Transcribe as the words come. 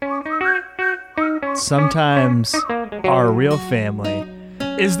sometimes our real family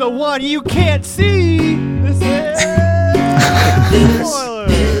is the one you can't see. This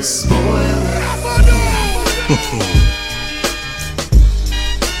is spoiler.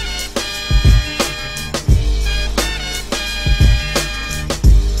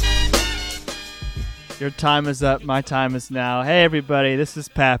 Your time is up. My time is now. Hey, everybody. This is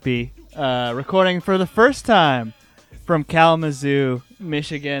Pappy, recording for the first time from Kalamazoo,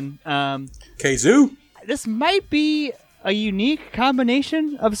 Michigan. Kazoo. This might be a unique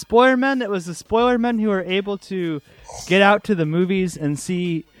combination of Spoilermen. It was the Spoilermen who were able to get out to the movies and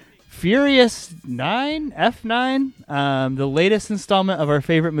see Furious 9, F9, the latest installment of our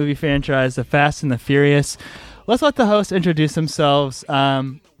favorite movie franchise, The Fast and the Furious. Let's let the hosts introduce themselves.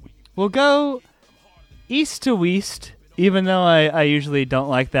 We'll go east to west, even though I usually don't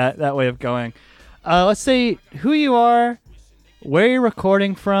like that way of going. Let's say who you are, where you're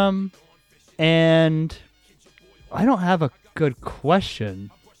recording from, and I don't have a good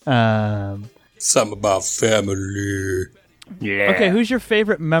question. Something about family. Yeah. Okay, who's your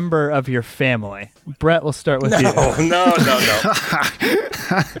favorite member of your family? Brett, we'll start with you. No.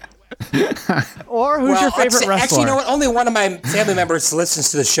 Or who's your favorite wrestler? Actually, you know what? Only one of my family members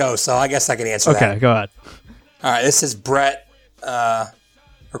listens to the show, so I guess I can answer that. Okay, go ahead. All right, this is Brett,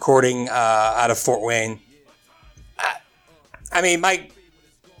 recording out of Fort Wayne. I mean, my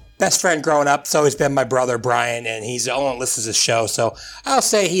best friend growing up has always been my brother, Brian, and he's the only one that listens to the show, so I'll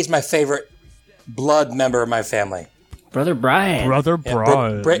say he's my favorite blood member of my family. Brother Brian. Brother Yeah,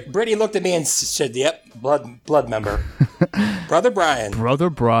 Brian. Brittany looked at me and said, yep, blood member. Brother Brian. Brother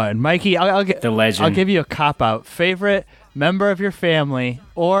Brian. Mikey, I'll get The legend. I'll give you a cop-out. Favorite member of your family,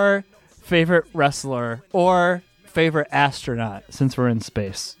 or favorite wrestler, or favorite astronaut, since we're in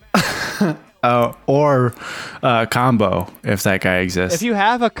space. Or combo, if that guy exists. If you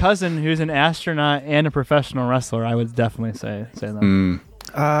have a cousin who's an astronaut and a professional wrestler, I would definitely say them.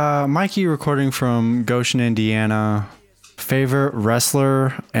 Mikey recording from Goshen, Indiana. Favorite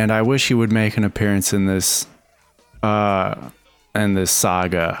wrestler, and I wish he would make an appearance in this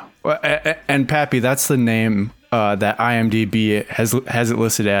saga. And Pappy, that's the name that IMDb has it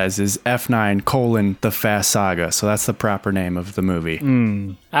listed as, is F9: The Fast Saga. So that's the proper name of the movie.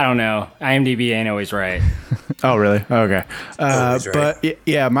 I don't know. IMDb ain't always right. Oh, really? Okay. Always right. But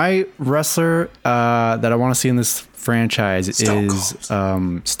yeah, my wrestler that I want to see in this franchise Stone is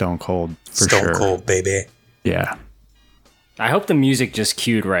Stone Cold, for Stone sure. Cold, baby. Yeah. I hope the music just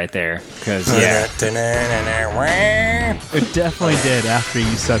cued right there, because Yeah. It definitely did after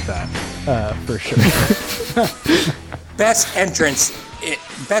you said that, for sure. Best entrance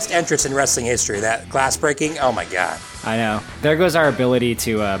in wrestling history. That glass breaking. Oh my god. I know. There goes our ability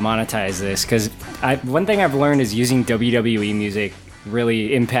to monetize this, because one thing I've learned is using WWE music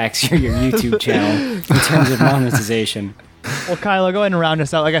really impacts your YouTube channel in terms of monetization. Well, Kylo, go ahead and round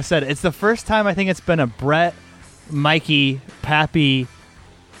us out. Like I said, it's the first time I think it's been a Brett, Mikey, Pappy,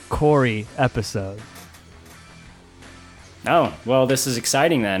 Corey episode. Oh, well, this is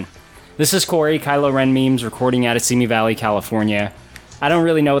exciting then. This is Corey, Kylo Ren Memes, recording out of Simi Valley, California. I don't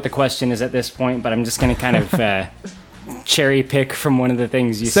really know what the question is at this point, but I'm just going to kind of cherry pick from one of the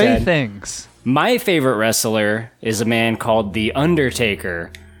things you said. Say things. My favorite wrestler is a man called The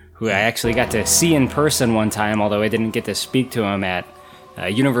Undertaker, who I actually got to see in person one time, although I didn't get to speak to him at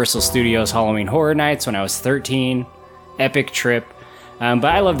Universal Studios Halloween Horror Nights when I was 13. Epic trip. But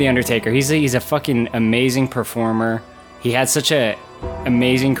I love The Undertaker. He's a fucking amazing performer. He had such a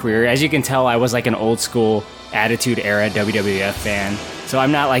amazing career. As you can tell, I was like an old school Attitude Era WWF fan. So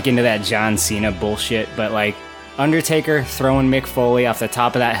I'm not like into that John Cena bullshit, but like Undertaker throwing Mick Foley off the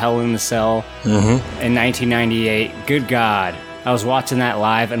top of that Hell in the Cell in 1998. Good God. I was watching that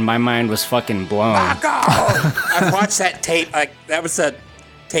live and my mind was fucking blown. I've watched that tape. That was a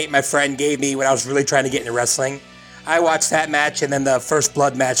tape my friend gave me when I was really trying to get into wrestling. I watched that match and then the first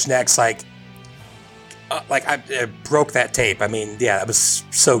blood match next. I broke that tape. I mean, yeah, that was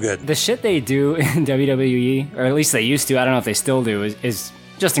so good. The shit they do in WWE, or at least they used to, I don't know if they still do, is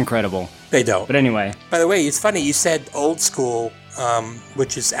just incredible. They don't. But anyway. By the way, it's funny, you said old school,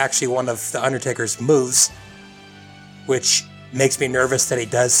 which is actually one of The Undertaker's moves, which makes me nervous that he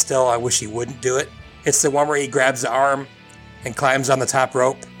does still. I wish he wouldn't do it. It's the one where he grabs the arm and climbs on the top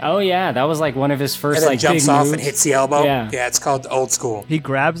rope. Oh yeah, that was like one of his first and then jumps big off moves. and hits the elbow. Yeah. It's called old school. He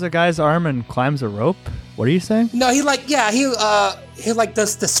grabs a guy's arm and climbs a rope? What are you saying? No, he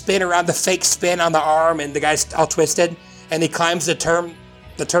does the spin around, the fake spin on the arm, and the guy's all twisted, and he climbs the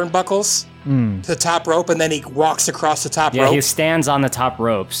turnbuckles to the top rope, and then he walks across the top rope. Yeah, he stands on the top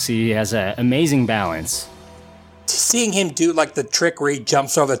ropes. He has an amazing balance. Seeing him do like the trick where he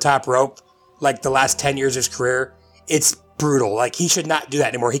jumps over the top rope, like the last 10 years of his career, it's brutal. Like, he should not do that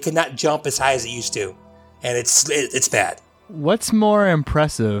anymore. He cannot jump as high as he used to. And it's bad. What's more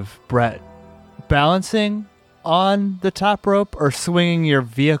impressive, Brett? Balancing on the top rope or swinging your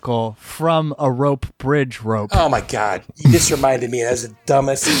vehicle from a rope bridge rope? Oh my God. You just reminded me. That was the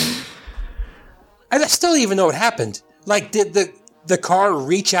dumbest. I still don't even know what happened. Like, did the car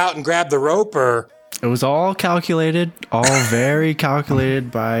reach out and grab the rope, or? It was all calculated, all very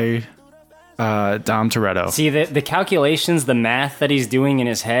calculated by Dom Toretto. See, the calculations, the math that he's doing in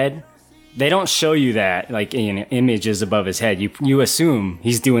his head, they don't show you that like in images above his head. You assume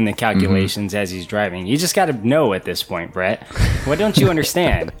he's doing the calculations as he's driving. You just got to know at this point, Brett. What don't you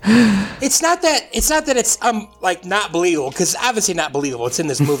understand? It's not that it's like not believable, because obviously not believable. It's in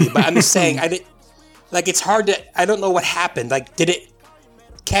this movie, but I'm just saying it's hard to. I don't know what happened. Like, did it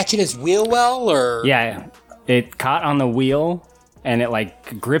catch in his wheel well, or? Yeah, it caught on the wheel and it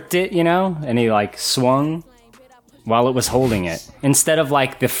like gripped it, and he like swung while it was holding it. Instead of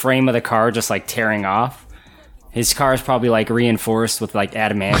like the frame of the car just like tearing off, his car is probably like reinforced with like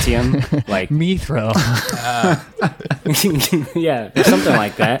adamantium, like Mithro. Yeah, or something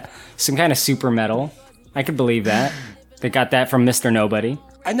like that. Some kind of super metal. I could believe that. They got that from Mr. Nobody.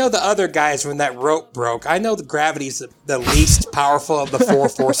 I know the other guys when that rope broke. I know the gravity's the least powerful of the four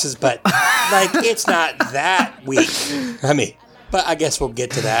forces, but like it's not that weak. I mean, but I guess we'll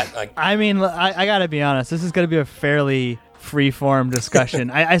get to that. Like, I mean, I gotta be honest. This is gonna be a fairly free-form discussion.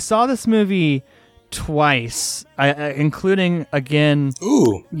 I saw this movie twice, including again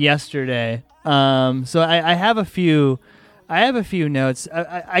yesterday. So I have a few notes.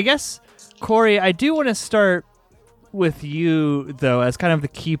 I guess, Corey, I do want to start with you though, as kind of the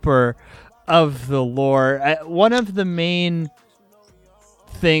keeper of the lore. One of the main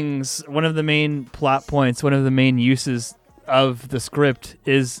plot points, one of the main uses of the script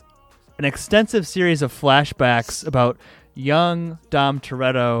is an extensive series of flashbacks about young Dom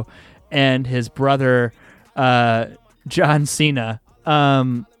Toretto and his brother John Cena.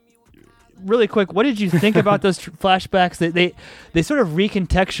 Really quick, what did you think about those flashbacks? They sort of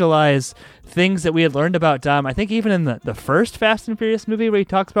recontextualize things that we had learned about Dom. I think even in the first Fast and Furious movie, where he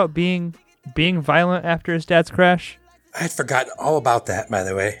talks about being violent after his dad's crash. I had forgotten all about that, by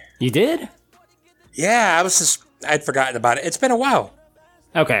the way. You did? Yeah, I'd forgotten about it. It's been a while.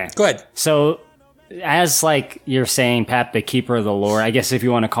 Okay. Go ahead. So, as like you're saying, Pat, the keeper of the lore, I guess if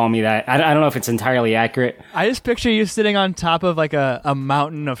you want to call me that, I don't know if it's entirely accurate. I just picture you sitting on top of like a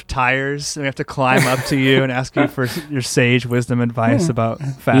mountain of tires, and we have to climb up to you and ask you for your sage wisdom advice about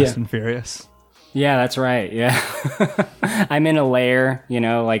Fast and Furious. Yeah, that's right. Yeah. I'm in a lair,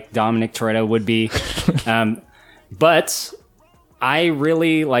 like Dominic Toretto would be. But I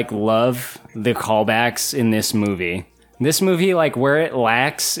really love the callbacks in this movie. This movie, where it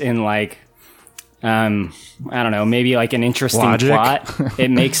lacks in I don't know, maybe an interesting logic. Plot, it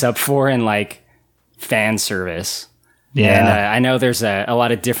makes up for in fan service. Yeah. And I know there's a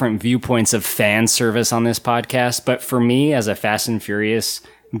lot of different viewpoints of fan service on this podcast, but for me as a Fast and Furious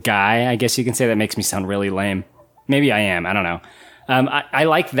guy, I guess you can say that makes me sound really lame. Maybe I am. I don't know. I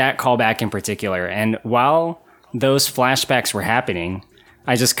like that callback in particular. And while those flashbacks were happening,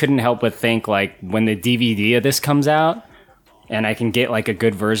 I just couldn't help but think when the DVD of this comes out and I can get a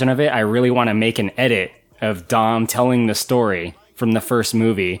good version of it, I really want to make an edit of Dom telling the story from the first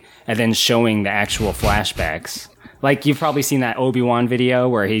movie and then showing the actual flashbacks. You've probably seen that Obi-Wan video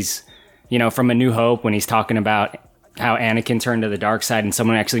where he's, from A New Hope, when he's talking about how Anakin turned to the dark side and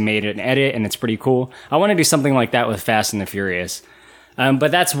someone actually made an edit and it's pretty cool. I want to do something like that with Fast and the Furious.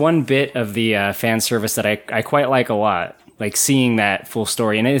 But that's one bit of the fan service that I quite like a lot, seeing that full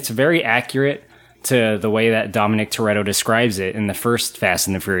story. And it's very accurate to the way that Dominic Toretto describes it in the first Fast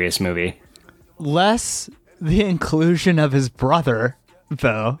and the Furious movie. Less the inclusion of his brother,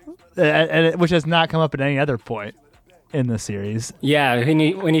 though, which has not come up at any other point in the series. Yeah,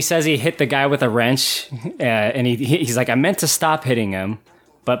 when he says he hit the guy with a wrench, and he's like, I meant to stop hitting him,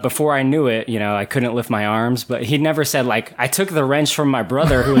 but before I knew it, I couldn't lift my arms. But he never said, I took the wrench from my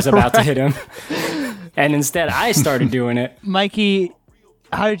brother who was about to hit him, and instead I started doing it. Mikey,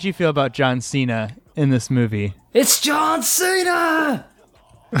 how did you feel about John Cena in this movie? It's John Cena!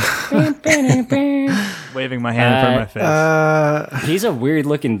 Waving my hand in front of my face. He's a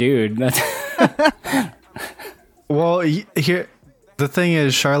weird-looking dude. Well, here, the thing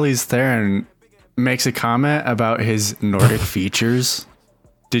is, Charlize Theron makes a comment about his Nordic features.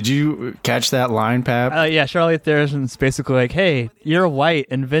 Did you catch that line, Pap? Yeah, Charlize Theron's basically like, hey, you're white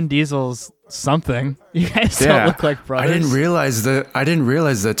and Vin Diesel's something. You guys don't look like brothers. I didn't realize the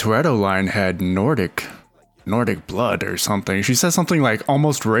Toretto line had Nordic Nordic blood or something. She says something like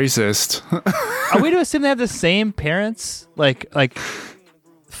almost racist. Are we to assume they have the same parents? Like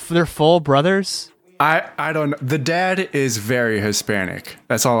they're full brothers? I don't know. The dad is very Hispanic.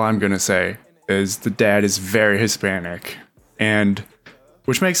 That's all I'm going to say, is the dad is very Hispanic. And,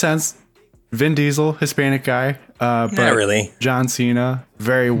 which makes sense. Vin Diesel, Hispanic guy. But Not really. John Cena,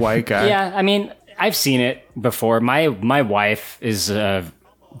 very white guy. Yeah, I mean, I've seen it before. My wife is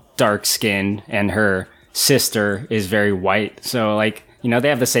dark skinned and her sister is very white. So like, you know, they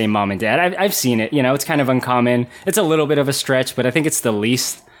have the same mom and dad. I've seen it. You know, it's kind of uncommon. It's a little bit of a stretch, but I think it's the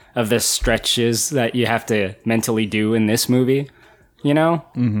least of the stretches that you have to mentally do in this movie. You know?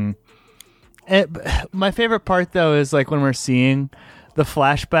 Mm-hmm. My favorite part though is like when we're seeing the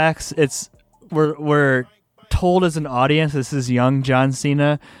flashbacks. We're told as an audience this is young John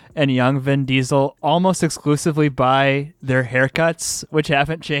Cena and young Vin Diesel almost exclusively by their haircuts, which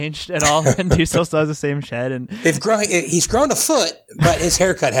haven't changed at all. Vin Diesel still has the same shed, and He's grown a foot, but his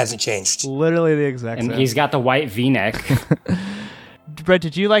haircut hasn't changed. literally the exact And same. he's got the white V-neck. Brett,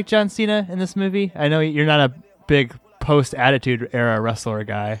 did you like John Cena in this movie? I know you're not a big post-Attitude Era wrestler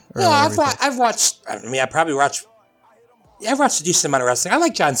guy. No, I've watched. I mean, I've watched a decent amount of wrestling. I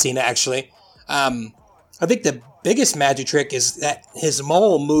like John Cena actually. I think the biggest magic trick is that his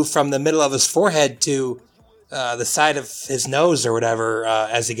mole moved from the middle of his forehead to the side of his nose or whatever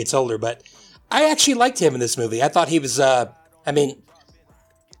as he gets older. But I actually liked him in this movie. I thought he was,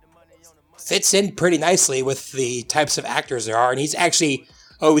 fits in pretty nicely with the types of actors there are. And he's actually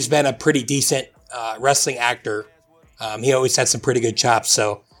always been a pretty decent wrestling actor. He always had some pretty good chops,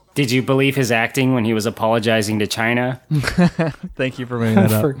 so... Did you believe his acting when he was apologizing to China Thank you for bringing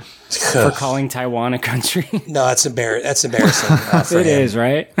that up. for calling Taiwan a country? No, that's embarrassing for It him. is,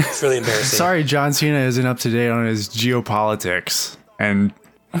 right? It's really embarrassing. Sorry, John Cena isn't up to date on his geopolitics. And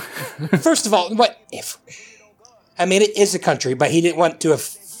First of all, what if? I mean, it is a country, but he didn't want to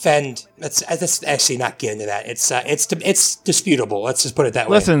offend. Let's actually not get into that. It's disputable. Let's just put it that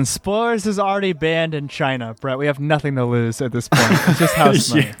way. Listen, spoilers is already banned in China, Brett. We have nothing to lose at this point. It's just house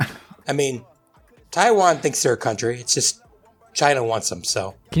money. Yeah. I mean, Taiwan thinks they're a country. It's just China wants them.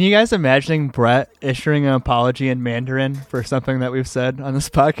 So Can you guys imagining Brett issuing an apology in Mandarin for something that we've said on this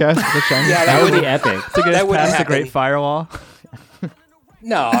podcast? The Chinese yeah, That would be epic. to get that us wouldn't past the happen. Great Firewall.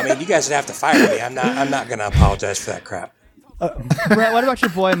 No, I mean, you guys would have to fire me. I'm not going to apologize for that crap. Brett, what about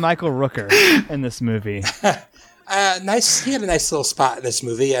your boy Michael Rooker in this movie? Nice. He had a nice little spot in this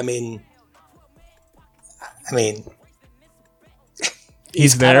movie. I mean,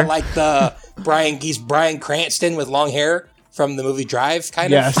 He's kind there. of like he's Bryan Cranston with long hair from the movie Drive, kind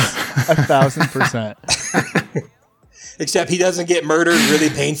Yes, of. 1,000%. Except he doesn't get murdered really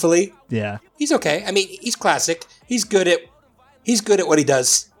painfully. Yeah. He's okay. I mean, he's classic. He's good at what he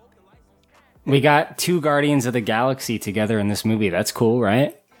does. We got two Guardians of the Galaxy together in this movie. That's cool,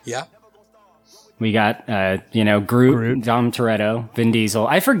 right? Yeah. We got, Groot, Dom Toretto, Vin Diesel.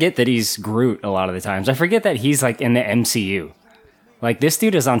 I forget that he's Groot a lot of the times. I forget that he's, like, in the MCU. Like, this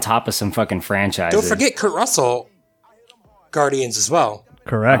dude is on top of some fucking franchises. Don't forget Kurt Russell, Guardians as well.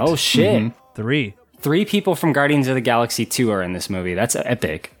 Correct. Oh, shit. 3. 3 people from Guardians of the Galaxy 2 are in this movie. That's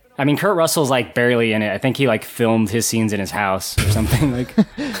epic. I mean, Kurt Russell's, like, barely in it. I think he, like, filmed his scenes in his house or something. Like,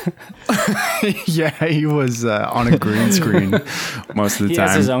 yeah, he was on a green screen most of the he time.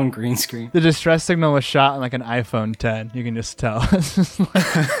 has his own green screen. The distress signal was shot on like an iPhone 10. You can just tell.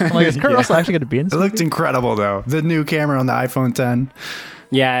 I'm like, is Kurt Russell actually going to be in this It movie? looked incredible, though. The new camera on the iPhone 10.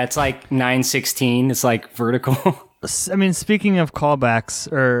 Yeah, it's like 9:16. It's like vertical. I mean, speaking of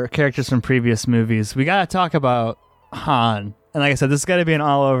callbacks or characters from previous movies, we got to talk about Han. And like I said, this has got to be an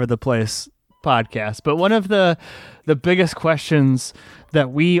all over the place podcast. But one of the biggest questions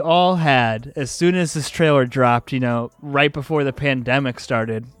that we all had as soon as this trailer dropped, right before the pandemic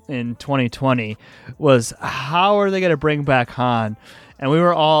started in 2020, was how are they going to bring back Han? And we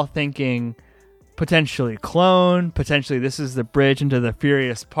were all thinking potentially clone, potentially this is the bridge into the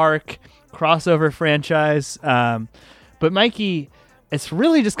Furious Park crossover franchise. But Mikey, it's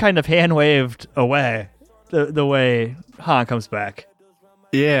really just kind of hand waved away the way Han comes back.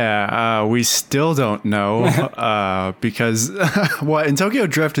 Yeah, we still don't know because in Tokyo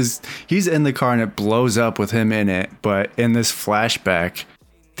Drift he's in the car and it blows up with him in it, but in this flashback,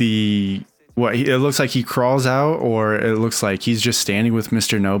 it looks like he crawls out, or it looks like he's just standing with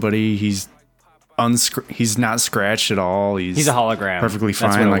Mr. Nobody. He's not scratched at all. He's a hologram. perfectly fine.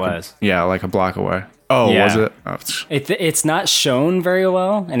 That's what it like was. like a block away. Oh, Yeah. was it? Oh, It's not shown very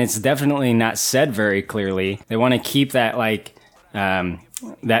well, and it's definitely not said very clearly. They want to keep that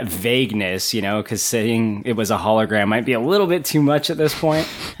that vagueness, because saying it was a hologram might be a little bit too much at this point.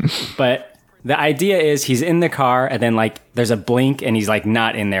 But The idea is he's in the car and then like there's a blink and he's like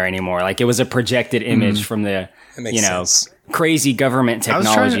not in there anymore. Like it was a projected image from the, sense. crazy government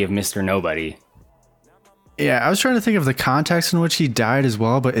technology of Mr. Nobody. Yeah, I was trying to think of the context in which he died as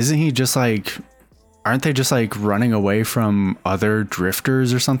well, but isn't he just like, aren't they just like running away from other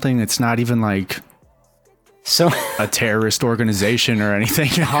drifters or something? It's not even like a terrorist organization or anything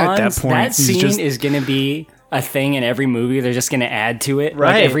Hans, at that point. That scene is going to be a thing in every movie. They're just going to add to it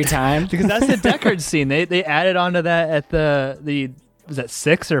like, every time. Because that's the Deckard scene. They added onto that at the was that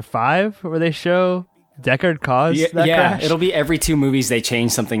 6 or 5 where they show Deckard caused that crash? It'll be every 2 movies they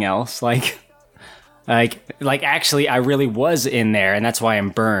change something else. Like actually, I really was in there, and that's why I'm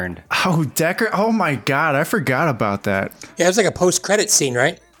burned. Oh, Deckard! Oh my God, I forgot about that. Yeah, it was like a post-credit scene,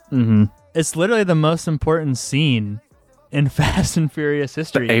 right? Mm-hmm. It's literally the most important scene in Fast and Furious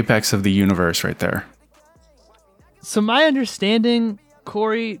history. The apex of the universe, right there. So my understanding,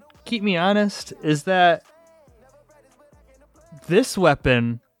 Corey, keep me honest, is that this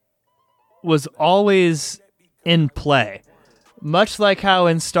weapon was always in play, much like how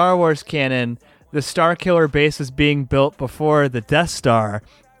in Star Wars canon, the Starkiller base was being built before the Death Star.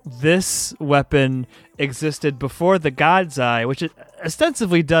 This weapon existed before the God's Eye, which it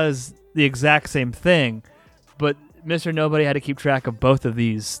ostensibly does the exact same thing, but Mr. Nobody had to keep track of both of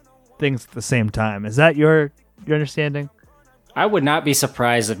these things at the same time. Is that your understanding? I would not be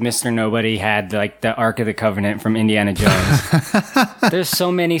surprised if Mr. Nobody had like the Ark of the Covenant from Indiana Jones. There's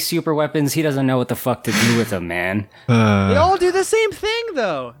so many super weapons, he doesn't know what the fuck to do with them, man. They all do the same thing,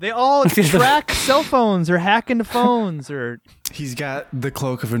 though. They all track cell phones or hack into phones, or he's got the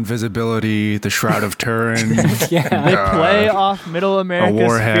cloak of invisibility, the Shroud of Turin. They play off Middle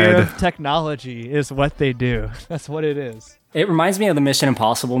America's fear of technology. Is what they do. That's what it is. It reminds me of the Mission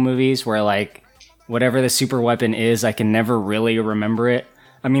Impossible movies, where like whatever the super weapon is, I can never really remember it.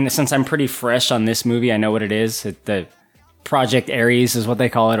 I mean, since I'm pretty fresh on this movie, I know what it is. The Project Ares is what they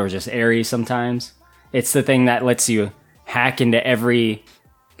call it, or just Ares sometimes. It's the thing that lets you hack into every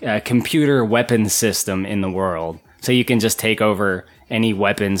computer weapon system in the world. So you can just take over any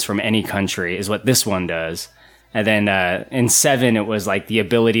weapons from any country, is what this one does. And then in 7, it was like the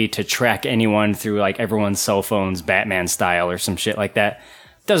ability to track anyone through like everyone's cell phones, Batman style or some shit like that.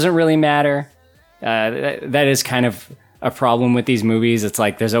 Doesn't really matter. That is kind of a problem with these movies. It's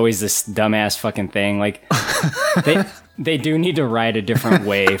like there's always this dumbass fucking thing. Like they do need to write a different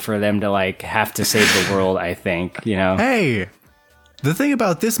way for them to like have to save the world, I think, you know. Hey, the thing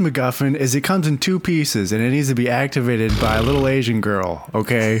about this MacGuffin is it comes in 2 pieces and it needs to be activated by a little Asian girl,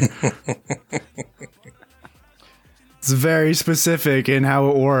 okay? It's very specific in how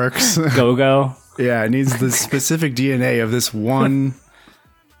it works. Go-Go? Yeah, it needs the specific DNA of this one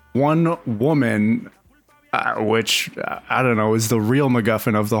woman, which, I don't know, is the real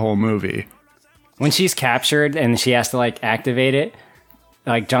MacGuffin of the whole movie. When she's captured and she has to, like, activate it,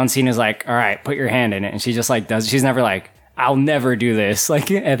 like, John Cena's like, all right, put your hand in it. And she just, like, does. She's never like, I'll never do this. Like,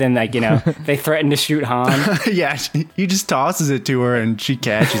 and then, like, you know, they threaten to shoot Han. Yeah, he just tosses it to her and she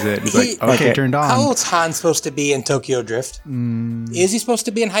catches it. He's like, okay, turned on. How old's Han supposed to be in Tokyo Drift? Is he supposed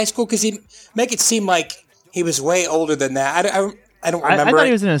to be in high school? Because he make it seem like he was way older than that. I don't remember. I thought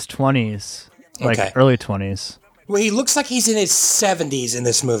he was in his 20s, like early 20s. Well, he looks like he's in his 70s in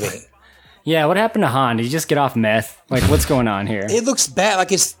this movie. Yeah, what happened to Han? Did he just get off meth? Like, what's going on here? It looks bad.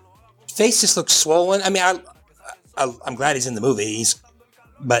 Like, his face just looks swollen. I mean, I'm glad he's in the movie,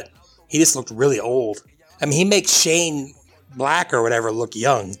 but he just looked really old. I mean, he makes Shane Black or whatever look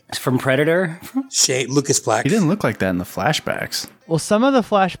young. From Predator? Lucas Black. He didn't look like that in the flashbacks. Well, some of the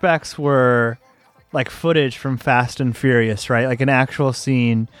flashbacks were like footage from Fast and Furious, right? Like an actual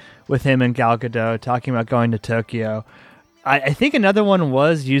scene with him and Gal Gadot talking about going to Tokyo. I think another one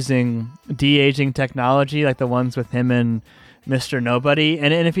was using de-aging technology, like the ones with him and Mr. Nobody.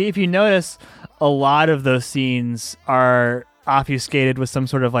 And if you notice, a lot of those scenes are obfuscated with some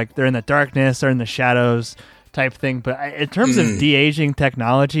sort of like they're in the darkness or in the shadows type thing. But in terms of de-aging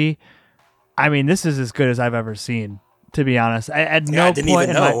technology, I mean, this is as good as I've ever seen, to be honest. At no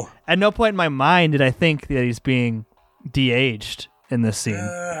point in my mind did I think that he's being de-aged in this scene.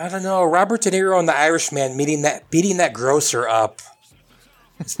 I don't know. Robert De Niro and the Irishman beating that grocer up.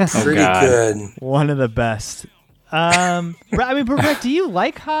 It's pretty good. One of the best. I mean, but Brett, do you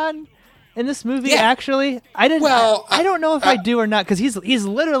like Han in this movie? Yeah. Actually, I didn't. Well, I don't know if I do or not, because he's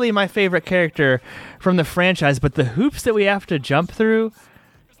literally my favorite character from the franchise. But the hoops that we have to jump through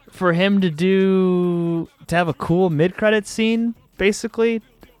for him to have a cool mid-credit scene, basically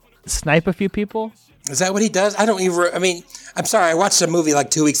snipe a few people. Is that what he does? I don't even. I mean, I'm sorry. I watched a movie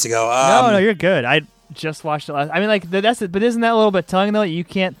like 2 weeks ago. No, you're good. just watched it last. I mean, like that's it. But isn't that a little bit telling though? You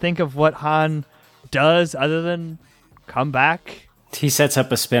can't think of what Han does other than come back. He sets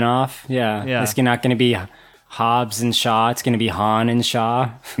up a spin-off. Yeah. It's not going to be Hobbs and Shaw. It's going to be Han and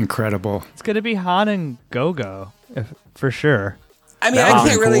Shaw. Incredible. It's going to be Han and Go-Go, for sure. I mean, I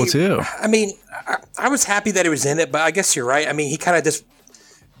can't really. Cool too. I mean, I was happy that he was in it, but I guess you're right. I mean, he kind of just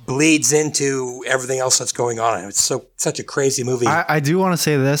bleeds into everything else that's going on. It's such a crazy movie. I do want to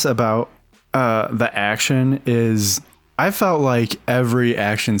say this about the action is. I felt like every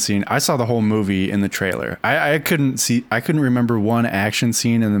action scene. I saw the whole movie in the trailer. I couldn't remember one action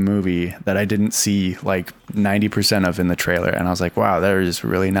scene in the movie that I didn't see like 90% of in the trailer. And I was like, wow, there is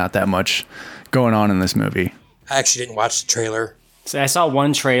really not that much going on in this movie. I actually didn't watch the trailer. So I saw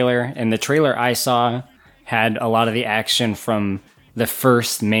one trailer, and the trailer I saw had a lot of the action from the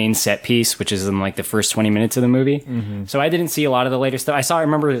first main set piece, which is in like the first 20 minutes of the movie. Mm-hmm. So I didn't see a lot of the later stuff. I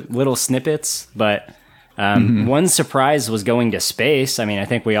remember little snippets, but one surprise was going to space. I mean, I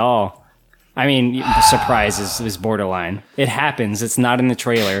think the surprise is borderline. It happens. It's not in the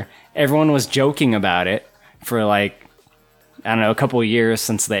trailer. Everyone was joking about it for like, I don't know, a couple of years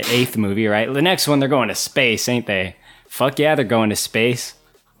since the 8th movie, right? The next one, they're going to space, ain't they? Fuck yeah, they're going to space.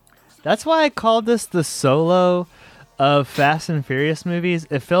 That's why I called this the Solo of Fast and Furious movies.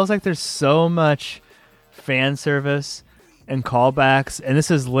 It feels like there's so much fan service and callbacks, and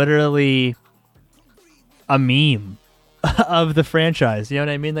this is literally a meme of the franchise. You know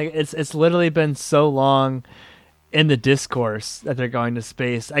what I mean? Like it's literally been so long in the discourse that they're going to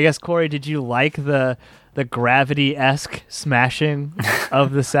space. I guess, Corey, did you like the Gravity-esque smashing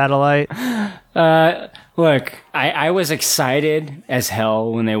of the satellite? Look, I was excited as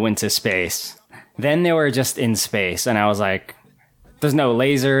hell when they went to space. Then they were just in space, and I was like, there's no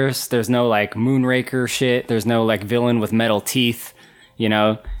lasers, there's no like Moonraker shit, there's no like villain with metal teeth, you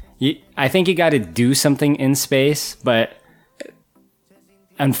know? I think you got to do something in space, but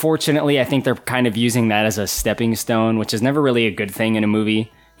unfortunately, I think they're kind of using that as a stepping stone, which is never really a good thing in a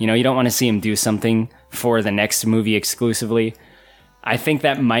movie. You know, you don't want to see them do something for the next movie exclusively. I think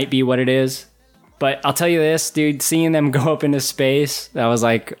that might be what it is. But I'll tell you this, dude, seeing them go up into space, I was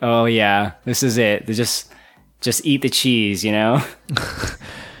like, oh yeah, this is it. They just eat the cheese, you know?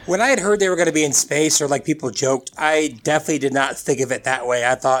 When I had heard they were going to be in space, or like people joked, I definitely did not think of it that way.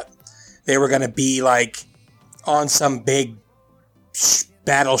 I thought they were going to be like on some big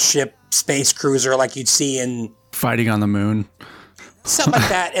battleship space cruiser like you'd see in... Fighting on the moon. Something like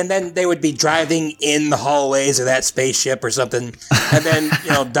that. And then they would be driving in the hallways of that spaceship or something. And then,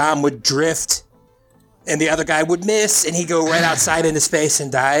 you know, Dom would drift and the other guy would miss and he'd go right outside into space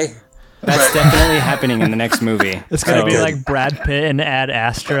and die. That's definitely happening in the next movie. It's going to be like Brad Pitt and Ad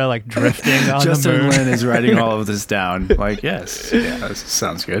Astra, like drifting on Justin the moon. Lin is writing all of this down. Like, yes. Yeah, that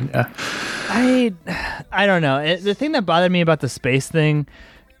sounds good. Yeah. I don't know. The thing that bothered me about the space thing,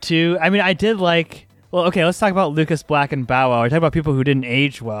 too, I mean, I did like... Well, okay, let's talk about Lucas Black and Bow Wow. We're talking about people who didn't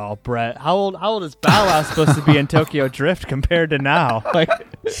age well, Brett. How old is Bow Wow supposed to be in Tokyo Drift compared to now? Like,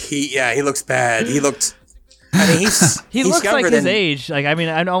 he looks bad. He looked... I mean, he looks like his age. Like, I mean,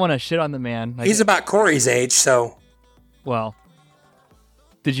 I don't want to shit on the man. Like, he's about Corey's age, so... Well,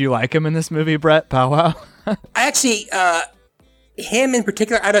 did you like him in this movie, Brett? Bow Wow? I actually, him in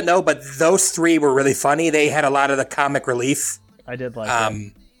particular, I don't know, but those three were really funny. They had a lot of the comic relief. I did like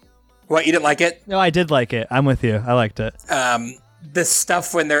it. What, you didn't like it? No, I did like it. I'm with you. I liked it. The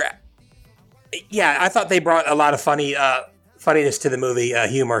stuff when they're... Yeah, I thought they brought a lot of funniness to the movie,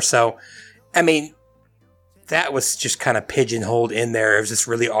 humor. So, I mean... That was just kind of pigeonholed in there. It was just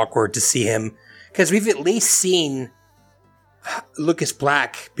really awkward to see him. Because we've at least seen Lucas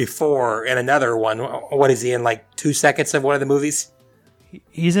Black before in another one. What is he in, like 2 seconds of one of the movies?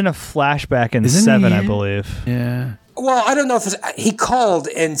 He's in a flashback in 7, I believe. Yeah. Well, I don't know if he called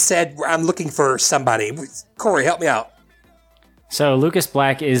and said, I'm looking for somebody. Corey, help me out. So Lucas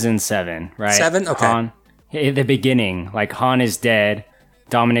Black is in 7, right? 7? Okay. Han, at the beginning, like Han is dead.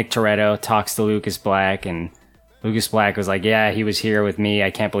 Dominic Toretto talks to Lucas Black, and Lucas Black was like, yeah, he was here with me. I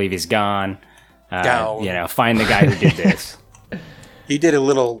can't believe he's gone. You know, find the guy who did this. You did a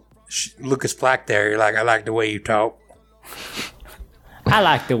little Lucas Black there. You're like, I like the way you talk. I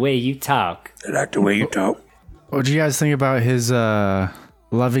like the way you talk. I like the way you talk. What did you guys think about his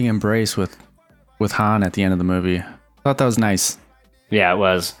loving embrace with Han at the end of the movie? I thought that was nice. Yeah, it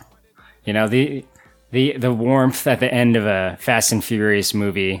was. You know, the warmth at the end of a Fast and Furious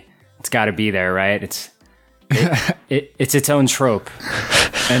movie, it's got to be there, right? It's its own trope.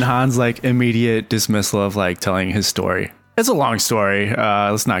 And Han's like immediate dismissal of like telling his story. It's a long story.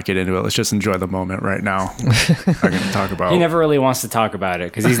 Let's not get into it. Let's just enjoy the moment right now. I'm going to talk about. He never really wants to talk about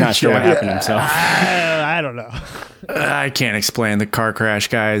it because he's not sure what happened himself. I don't know. I can't explain the car crash,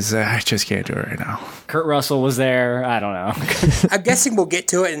 guys. I just can't do it right now. Kurt Russell was there. I don't know. I'm guessing we'll get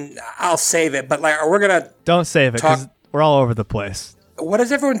to it, and I'll save it. But like, we're gonna Don't save it because we're all over the place. What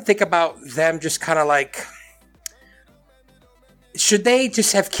does everyone think about them? Just kind of like, should they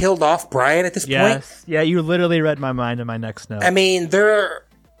just have killed off Brian at this point? Yes. Yeah, you literally read my mind in my next note. I mean, they're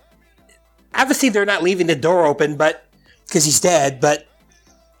obviously not leaving the door open, but because he's dead. But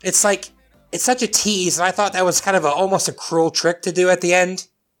it's like it's such a tease, and I thought that was kind of almost a cruel trick to do at the end.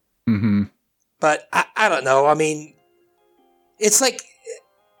 Mm-hmm. But I don't know. I mean, it's like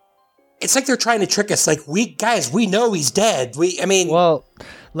they're trying to trick us. Like, we know he's dead. Well,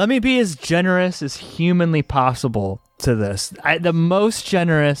 let me be as generous as humanly possible to this. The most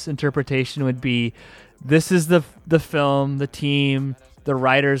generous interpretation would be this is the film, the team, the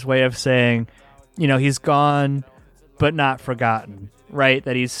writer's way of saying, he's gone, but not forgotten, right?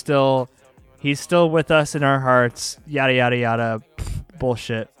 That he's still with us in our hearts, yada, yada, yada,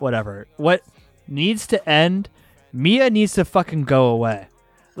 bullshit, whatever. What needs to end, Mia needs to fucking go away.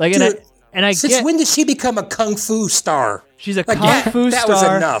 Like, Dude, and since when did she become a kung fu star? She's a Like, kung fu that star. was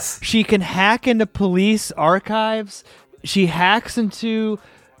enough. She can hack into police archives. She hacks into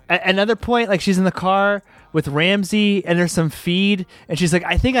another point. Like, she's in the car with Ramsey, and there's some feed, and she's like,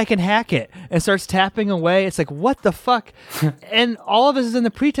 "I think I can hack it," and starts tapping away. It's like, what the fuck? And all of this is in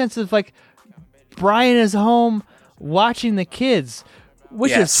the pretense of like Brian is home watching the kids,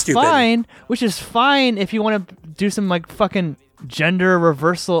 which is stupid. fine. Which is fine if you want to do some like fucking gender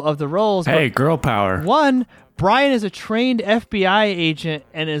reversal of the roles. Hey, girl power. One, Brian is a trained FBI agent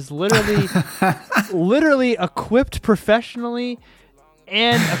and is literally equipped professionally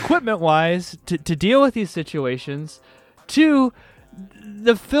and equipment-wise to deal with these situations. Two,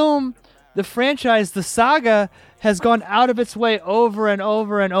 the film, the franchise, the saga has gone out of its way over and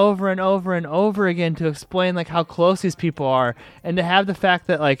over and over and over and over again to explain like how close these people are, and to have the fact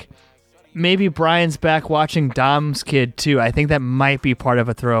that like maybe Brian's back watching Dom's kid too. I think that might be part of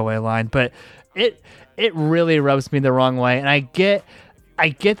a throwaway line, but it really rubs me the wrong way. And I get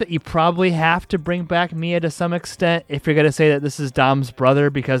that you probably have to bring back Mia to some extent if you're going to say that this is Dom's brother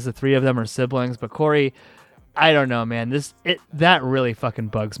because the three of them are siblings. But Corey, I don't know, man. That really fucking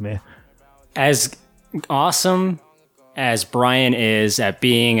bugs me. As awesome as Brian is at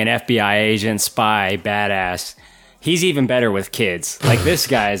being an FBI agent, spy, badass, he's even better with kids. Like, this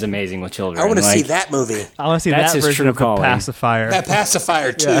guy is amazing with children. I want to like, see that movie. I want to see That's that his version true of the calling. pacifier. That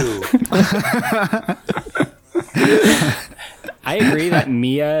pacifier too. I agree that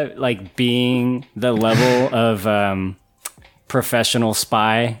Mia, like, being the level of professional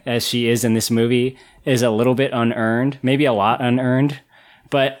spy as she is in this movie, is a little bit unearned, maybe a lot unearned,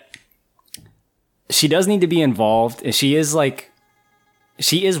 but she does need to be involved. She is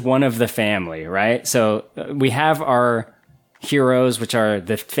one of the family, right? So we have our heroes, which are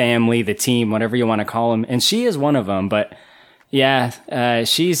the family, the team, whatever you want to call them, and she is one of them. But yeah,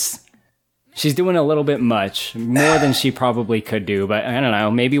 she's doing a little bit much, more than she probably could do. But I don't know,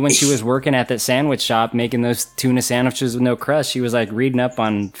 maybe when she was working at that sandwich shop making those tuna sandwiches with no crust, she was like reading up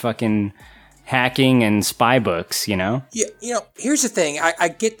on fucking hacking and spy books, Yeah, here's the thing. I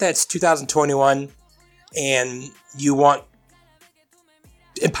get that it's 2021 and you want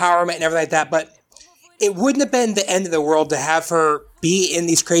empowerment and everything like that, but it wouldn't have been the end of the world to have her be in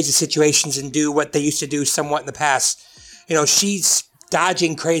these crazy situations and do what they used to do somewhat in the past. She's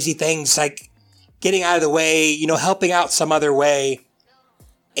dodging crazy things, like getting out of the way, helping out some other way.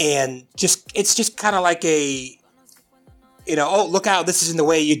 And it's just kind of like a, oh, look out, this is in the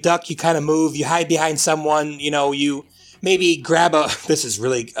way. You duck, you kind of move, you hide behind someone, you maybe grab this is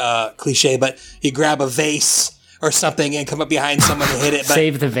really cliche, but you grab a vase or something and come up behind someone and hit it. But,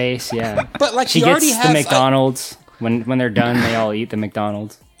 Save the vase, yeah. But like, She you already gets have the McDonald's. When they're done, they all eat the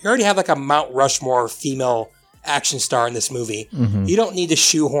McDonald's. You already have like a Mount Rushmore female action star in this movie. Mm-hmm. You don't need to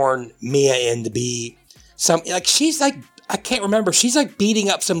shoehorn Mia in to be she's like, I can't remember. She's like beating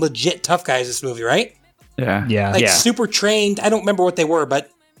up some legit tough guys in this movie, right? Yeah. Like super trained. I don't remember what they were, but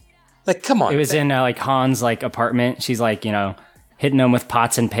like, come on. It was in like Han's like apartment. She's like, hitting them with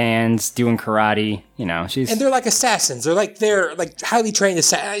pots and pans, doing karate. She's and they're like assassins. They're like highly trained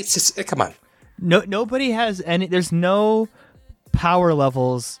assassins. It's just, come on. No, nobody has any. There's no power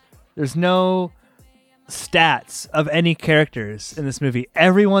levels. There's no stats of any characters in this movie.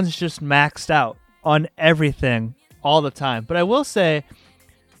 Everyone's just maxed out on everything all the time. But I will say,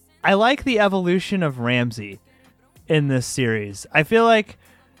 I like the evolution of Ramsey in this series. I feel like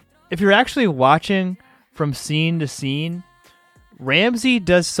if you're actually watching from scene to scene, Ramsey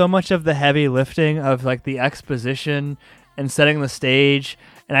does so much of the heavy lifting of like the exposition and setting the stage,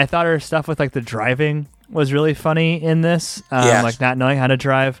 and I thought her stuff with like the driving was really funny in this, like not knowing how to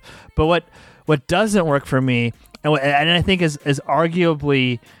drive. But what doesn't work for me, and I think is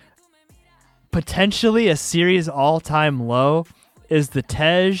arguably potentially a series all-time low, is the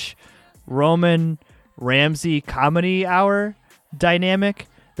Tej, Roman, Ramsey comedy hour dynamic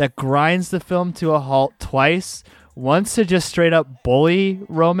that grinds the film to a halt twice. Once to just straight up bully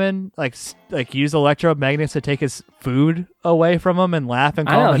Roman, like use electromagnets to take his food away from him and laugh and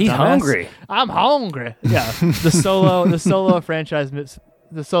call him a he's dumbass. hungry. I'm hungry. Yeah, the solo franchise,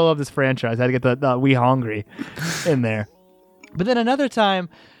 the solo of this franchise. I had to get the "we hungry" in there. But then another time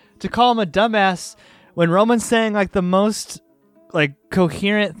to call him a dumbass when Roman's saying like the most like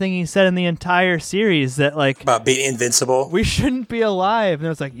coherent thing he said in the entire series, that like about being invincible. We shouldn't be alive. And it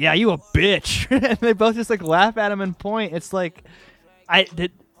was like, yeah, you a bitch. And they both just like laugh at him and point. It's like,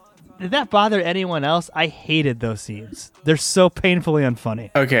 did that bother anyone else? I hated those scenes. They're so painfully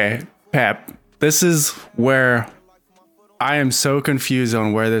unfunny. Okay, Pap, this is where I am so confused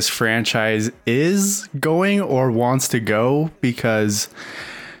on where this franchise is going or wants to go, because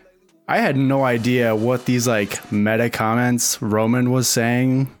I had no idea what these like meta comments Roman was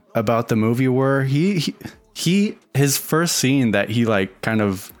saying about the movie were. His first scene that he like kind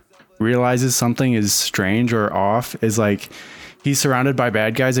of realizes something is strange or off is like he's surrounded by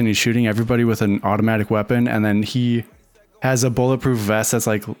bad guys and he's shooting everybody with an automatic weapon, and then he has a bulletproof vest that's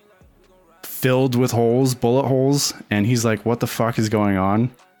like filled with bullet holes, and he's like, what the fuck is going on?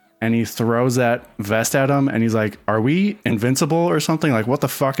 And he throws that vest at him, and he's like, are we invincible or something? Like, what the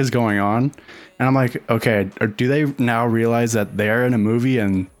fuck is going on? And I'm like, okay, do they now realize that they're in a movie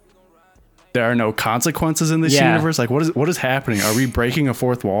and there are no consequences in this universe? Like, what is happening? Are we breaking a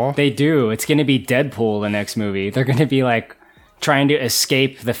fourth wall? They do. It's going to be Deadpool, the next movie. They're going to be like trying to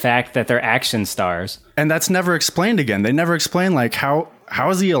escape the fact that they're action stars. And that's never explained again. They never explain like how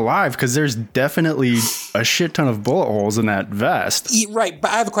is he alive? Because there's definitely a shit ton of bullet holes in that vest. Right,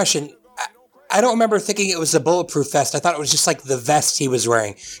 but I have a question. I don't remember thinking it was a bulletproof vest. I thought it was just like the vest he was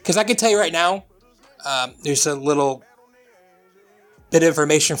wearing. Because I can tell you right now, there's a little bit of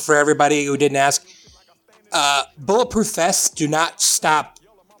information for everybody who didn't ask. Bulletproof vests do not stop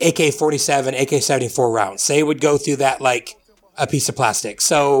AK-47, AK-74 rounds. They would go through that like a piece of plastic.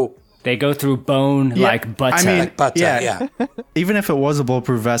 So they go through bone like butter. I mean, like butter, yeah. Even if it was a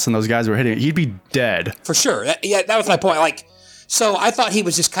bulletproof vest and those guys were hitting it, he'd be dead. For sure. That was my point. Like, so I thought he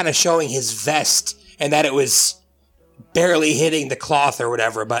was just kind of showing his vest and that it was barely hitting the cloth or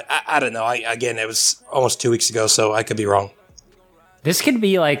whatever. But I don't know. Again, it was almost 2 weeks ago, so I could be wrong. This could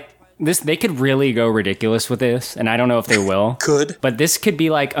be like this. They could really go ridiculous with this, and I don't know if they will. But this could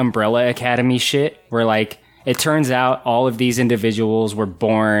be like Umbrella Academy shit, where like it turns out all of these individuals were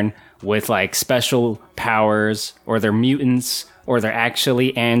born with like special powers, or they're mutants, or they're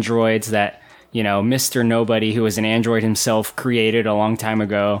actually androids that, you know, Mr. Nobody, who was an android himself, created a long time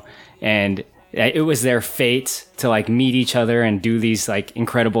ago, and it was their fate to like meet each other and do these like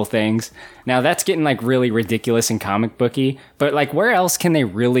incredible things. Now that's getting like really ridiculous and comic booky, but like where else can they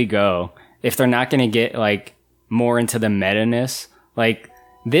really go if they're not going to get like more into the meta-ness? Like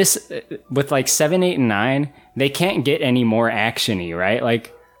this with like 7, 8, and 9, they can't get any more action-y, right?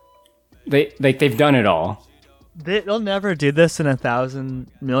 Like they've done it all. They'll never do this in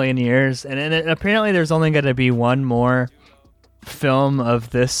 1,000 million years, and apparently there's only going to be one more film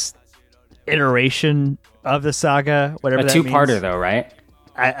of this iteration of the saga, whatever that means. A two-parter though, right?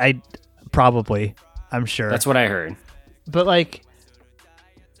 I probably, I'm sure. That's what I heard. But like,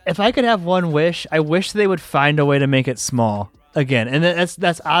 if I could have one wish, I wish they would find a way to make it small again. And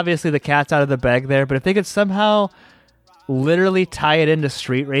that's obviously the cat's out of the bag there, but if they could somehow literally tie it into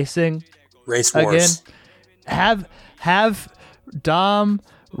street racing, Race Wars again, have Dom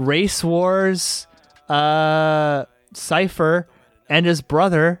Race Wars, Cypher and his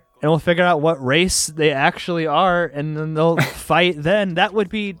brother, and we'll figure out what race they actually are, and then they'll fight then. That would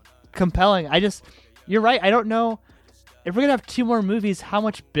be compelling. You're right. I don't know if we're gonna have 2 more movies. How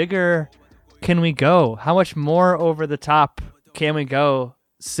much bigger can we go? How much more over the top can we go?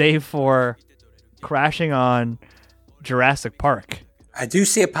 Save for crashing on Jurassic Park. I do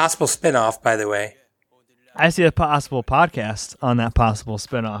see a possible spinoff, by the way. I see a possible podcast on that possible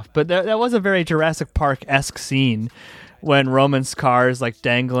spinoff. But that was a very Jurassic Park-esque scene when Roman's car is like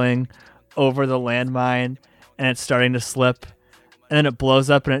dangling over the landmine and it's starting to slip. And then it blows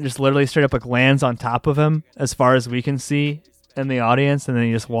up and it just literally straight up like lands on top of him as far as we can see in the audience. And then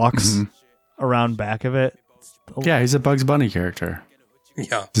he just walks around back of it. Yeah, he's a Bugs Bunny character.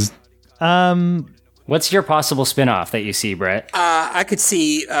 Yeah. What's your possible spinoff that you see, Brett? I could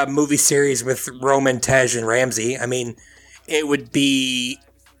see a movie series with Roman, Tej, and Ramsey. I mean, it would be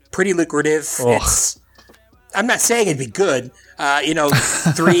pretty lucrative. I'm not saying it'd be good.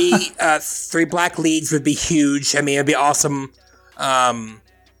 Three black leads would be huge. I mean, it'd be awesome. Pappy,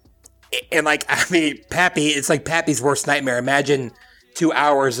 it's like Pappy's worst nightmare. Imagine 2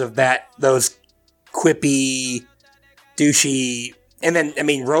 hours of those quippy, douchey, and then, I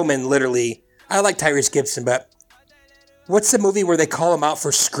mean, Roman literally, I like Tyrese Gibson, but what's the movie where they call him out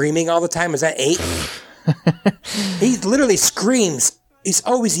for screaming all the time? Is that 8? He literally screams. He's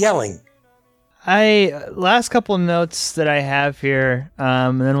always yelling. Last couple of notes that I have here,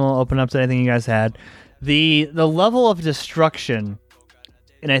 and then we'll open up to anything you guys had. The level of destruction,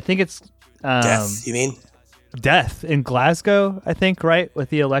 and I think it's Death, you mean? Death in Glasgow, I think, right? With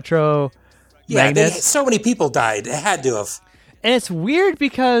the electro magnets. So many people died. It had to have. And it's weird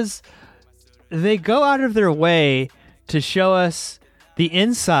because they go out of their way to show us the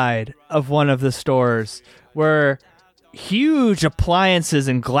inside of one of the stores where huge appliances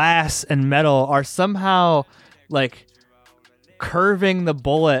and glass and metal are somehow like curving the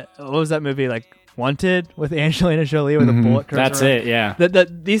bullet. What was that movie, like Wanted, with Angelina Jolie, where the bullet curves That's around? it, yeah.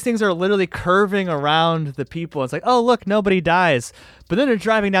 These things are literally curving around the people. It's like, oh, look, nobody dies. But then they're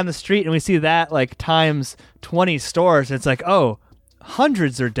driving down the street and we see that like times 20 stores. And it's like, oh,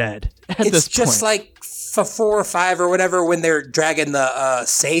 hundreds are dead at this point. It's just like 4 or 5 or whatever when they're dragging the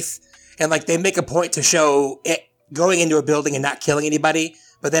safe, and like they make a point to show it going into a building and not killing anybody,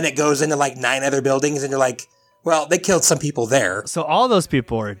 but then it goes into like 9 other buildings and you're like, well, they killed some people there. So all those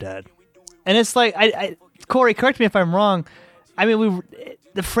people are dead. And it's like, Corey, correct me if I'm wrong. I mean,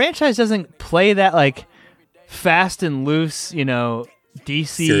 the franchise doesn't play that like fast and loose,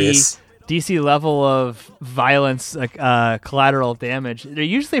 DC level of violence, like collateral damage. They're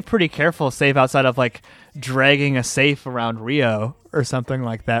usually pretty careful, save outside of like dragging a safe around Rio or something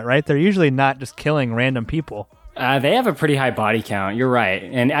like that, right? They're usually not just killing random people. They have a pretty high body count. You're right.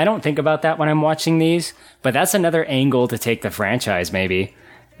 And I don't think about that when I'm watching these, but that's another angle to take the franchise, maybe.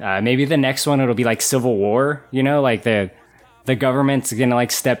 Maybe the next one, it'll be like Civil War, like the government's going to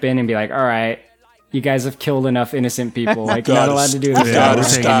like step in and be like, all right, you guys have killed enough innocent people. Like, you're not allowed to do this. Gotta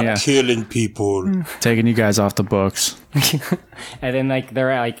stop killing people. Taking you guys off the books. And then like,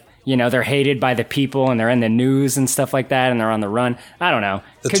 they're like, they're hated by the people and they're in the news and stuff like that. And they're on the run. I don't know.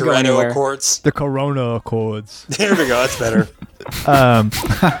 The Toronto Accords. The Corona Accords. There we go. That's better.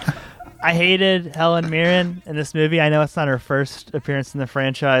 I hated Helen Mirren in this movie. I know it's not her first appearance in the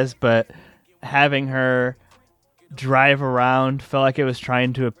franchise, but having her drive around felt like it was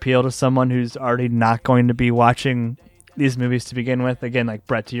trying to appeal to someone who's already not going to be watching these movies to begin with. Again, like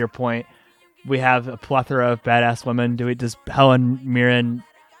Brett, to your point, we have a plethora of badass women. Does Helen Mirren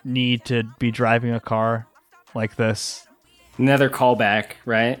need to be driving a car like this? Another callback,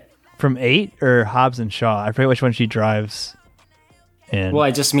 right? From 8 or Hobbs and Shaw? I forget which one she drives. Well,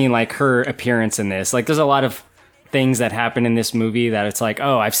 I just mean like her appearance in this. Like, there's a lot of things that happen in this movie that it's like,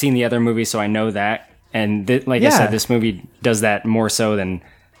 oh, I've seen the other movie, so I know that. And I said, this movie does that more so than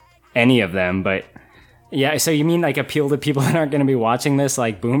any of them. But yeah, so you mean like appeal to people that aren't going to be watching this,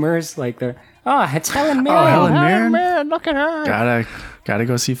 like boomers? Like they're, it's Helen Mirren. Oh, Helen Mirren, look at her. Gotta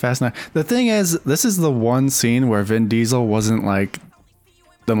go see Fast 9. The thing is, this is the one scene where Vin Diesel wasn't like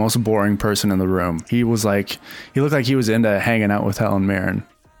the most boring person in the room. He looked like he was into hanging out with Helen Mirren.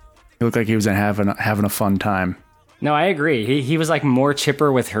 He looked like he was having a fun time. No, I agree. He was like more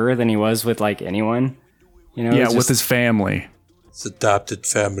chipper with her than he was with like anyone. With his family. It's adopted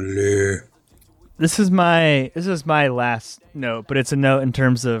family. This is my last note, but it's a note in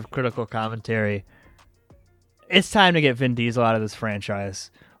terms of critical commentary. It's time to get Vin Diesel out of this franchise.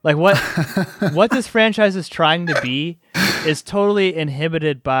 Like what this franchise is trying to be is totally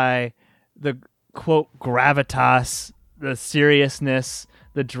inhibited by the quote gravitas, the seriousness,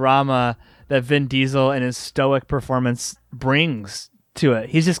 the drama that Vin Diesel and his stoic performance brings to it.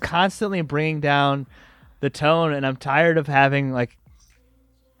 He's just constantly bringing down the tone, and I'm tired of having like,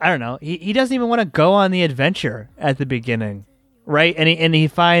 I don't know. He doesn't even want to go on the adventure at the beginning, right? And he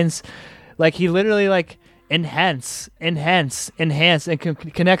finds like he literally like enhance, and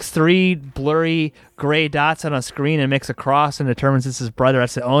connects 3 blurry gray dots on a screen and makes a cross and determines it's his brother.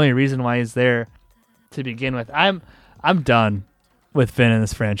 That's the only reason why he's there to begin with. I'm done with Finn in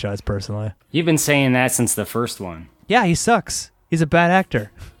this franchise, personally. You've been saying that since the first one. Yeah, he sucks. He's a bad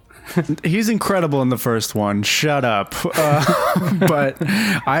actor. He's incredible in the first one. Shut up. But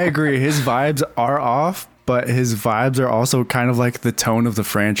I agree. His vibes are off, but his vibes are also kind of like the tone of the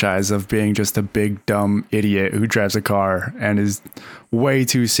franchise of being just a big dumb idiot who drives a car and is way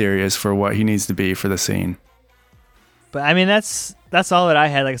too serious for what he needs to be for the scene. But I mean, that's all that I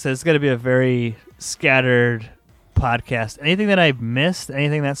had. Like I said, it's going to be a very scattered podcast. Anything that I missed?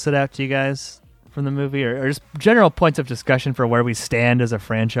 Anything that stood out to you guys from the movie, or just general points of discussion for where we stand as a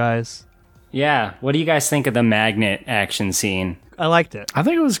franchise? Yeah. What do you guys think of the magnet action scene? I liked it. I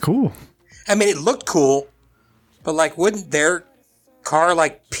think it was cool. I mean, it looked cool, but like, wouldn't their car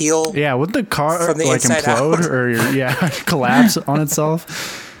like peel? Yeah, wouldn't the car From the like inside implode out? or collapse on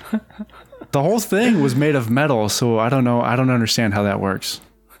itself? The whole thing was made of metal, so I don't know. I don't understand how that works.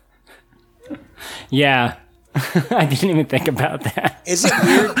 Yeah. I didn't even think about that. Is it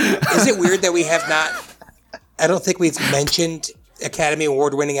weird? Is it weird that we have not? I don't think we've mentioned Academy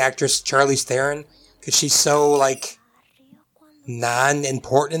Award-winning actress Charlize Theron because she's so like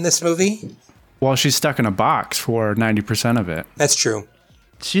non-important in this movie. Well, she's stuck in a box for 90% of it. That's true.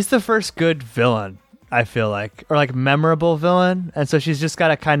 She's the first good villain, I feel like, or like memorable villain, and so she's just got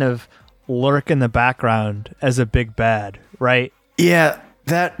to kind of lurk in the background as a big bad, right? Yeah,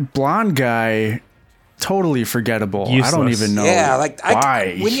 that blonde guy, totally forgettable. Useless. I don't even know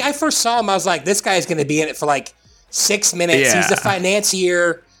why. When I first saw him, I was like, this guy's going to be in it for like 6 minutes. Yeah. He's a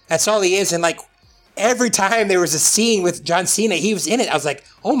financier. That's all he is. And like every time there was a scene with John Cena, he was in it. I was like,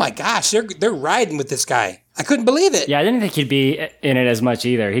 oh my gosh, they're riding with this guy. I couldn't believe it. Yeah, I didn't think he'd be in it as much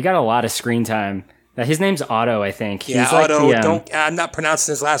either. He got a lot of screen time. His name's Otto, I think. Yeah, He's like Otto. I'm not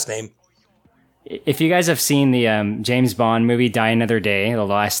pronouncing his last name. If you guys have seen the James Bond movie Die Another Day, the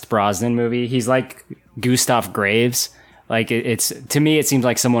last Brosnan movie, he's like Gustav Graves. Like it's to me, it seems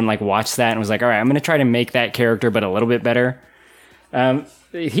like someone like watched that and was like, all right, I'm going to try to make that character, but a little bit better.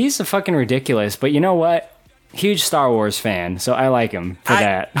 He's a fucking ridiculous, but you know what? Huge Star Wars fan, so I like him for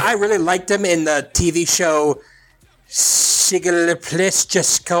that. I really liked him in the TV show Sigurplis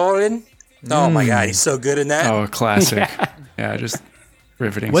Just Calling. Oh my god, he's so good in that. Oh, classic. Yeah, just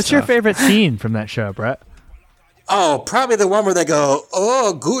riveting What's your stuff. favorite scene from that show, Brett? Oh, probably the one where they go,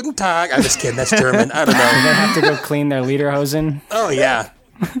 oh, guten Tag. I'm just kidding, that's German. I don't know. They have to go clean their lederhosen. Oh, yeah.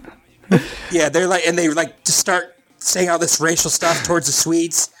 Yeah, they're like, and they like just start saying all this racial stuff towards the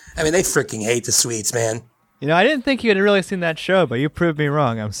Swedes. I mean, they freaking hate the Swedes, man. You know, I didn't think you had really seen that show, but you proved me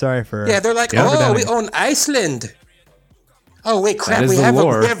wrong. I'm sorry for... Yeah, they're like, oh, we own Iceland. Oh, wait, crap. That is We the have,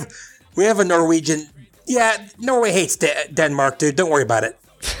 lore. we have a Norwegian. Yeah, Norway hates Denmark, dude. Don't worry about it.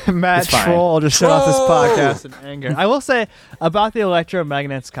 Matt It's fine. Troll just shut off this Troll! podcast in anger. I will say about the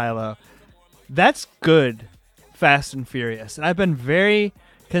electromagnets, Kylo, that's good Fast and Furious. And I've been very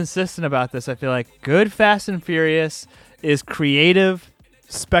consistent about this. I feel like good Fast and Furious is creative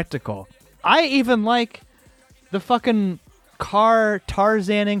spectacle. I even like the fucking car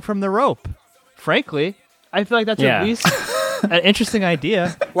Tarzaning from the rope. Frankly, I feel like that's Yeah. at least an interesting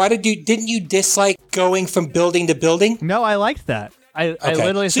idea. Why didn't you dislike going from building to building? No, I liked that. I Okay.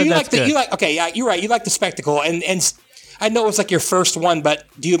 literally So said you that's like good. you like okay, yeah, you're right. You like the spectacle, and I know it was like your first one, but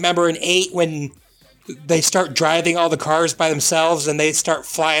do you remember in 8 when they start driving all the cars by themselves and they start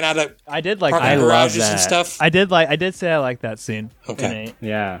flying out of I did like parking that. I love garages and that. stuff? I did say I like that scene. Okay. in 8.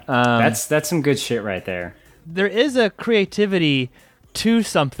 Yeah, Um, that's some good shit right there. There is a creativity to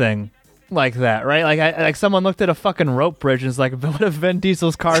something like that, right? Like someone looked at a fucking rope bridge and was like, what if Vin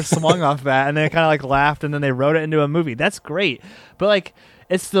Diesel's car swung off that? And they kind of like laughed and then they wrote it into a movie. That's great. But like,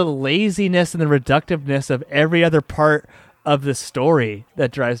 it's the laziness and the reductiveness of every other part of the story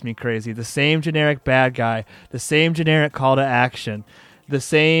that drives me crazy. The same generic bad guy, the same generic call to action, the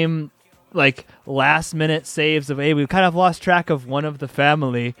same like last minute saves of, hey, we've kind of lost track of one of the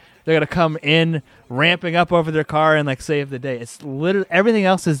family. They're gonna come in ramping up over their car and like save the day. It's literally everything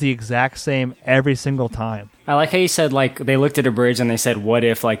else is the exact same every single time. I like how you said like they looked at a bridge and they said, what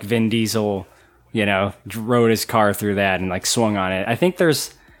if like Vin Diesel, you know, rode his car through that and like swung on it. I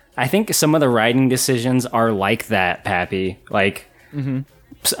think some of the writing decisions are like that, Pappy. Like,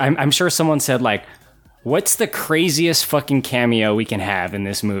 I'm sure someone said like, what's the craziest fucking cameo we can have in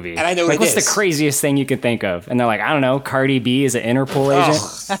this movie? And I know what like, it what's is. the craziest thing you could think of? And they're like, I don't know, Cardi B is an Interpol agent.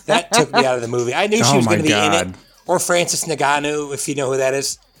 Oh, that took me out of the movie. I knew she Oh was my going to be in God. it. Or Francis Ngannou, if you know who that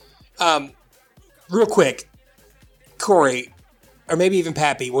is. Real quick, Corey, or maybe even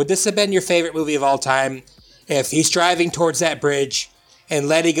Pappy, would this have been your favorite movie of all time if he's driving towards that bridge and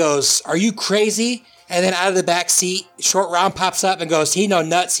Letty goes, are you crazy? And then out of the back seat, Short Round pops up and goes, he no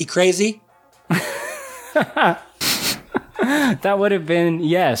nuts, he crazy? That would have been,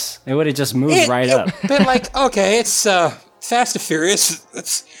 yes. It would have just moved right up. Been like, okay, it's Fast and Furious.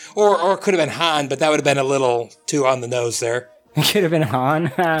 Or it could have been Han, but that would have been a little too on the nose there. It could have been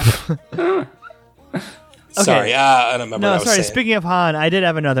Han. Sorry, I don't remember what I No, was sorry. saying. Speaking of Han, I did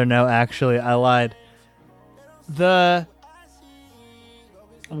have another note, actually. I lied. The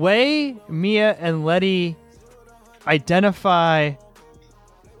way Mia and Letty identify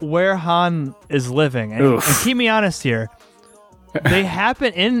where Han is living, and keep me honest here, they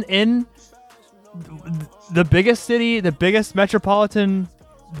happen in the biggest city, the biggest metropolitan,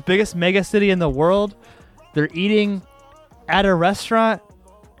 the biggest mega city in the world. They're eating at a restaurant,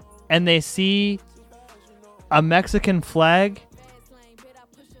 and they see a Mexican flag,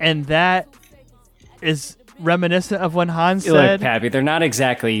 and that is reminiscent of when Han Look, said, Pappy, they're not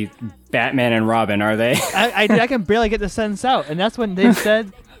exactly Batman and Robin, are they? I can barely get the sentence out, and that's when they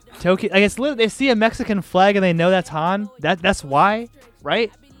said Tokyo. I guess literally they see a Mexican flag and they know that's Han. That's why,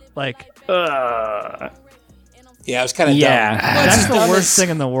 right? Like, Yeah, it was kind of Yeah. dumb. that's the worst thing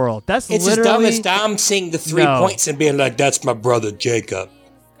in the world. That's It's as literally dumb as Dom seeing the 3 No. points and being like, "That's my brother Jacob."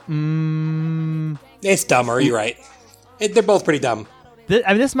 It's dumber. You're right. They're both pretty dumb.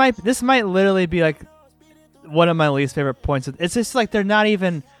 I mean, this might literally be like one of my least favorite points. It's just like they're not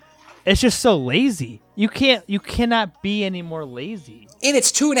even. It's just so lazy. You cannot be any more lazy. And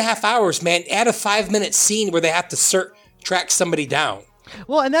it's 2.5 hours, man. Add a 5-minute scene where they have to track somebody down.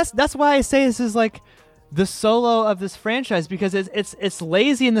 Well, and that's why I say this is like the Solo of this franchise, because it's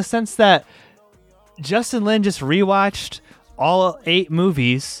lazy in the sense that Justin Lin just rewatched all 8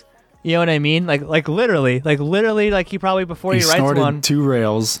 movies. You know what I mean? Like literally, like he probably before he writes snorted one 2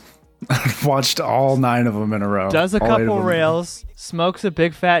 rails, watched all 9 of them in a row. does a all 8 of couple them. rails, smokes a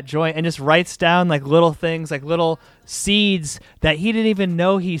big fat joint, and just writes down like little things, like little seeds that he didn't even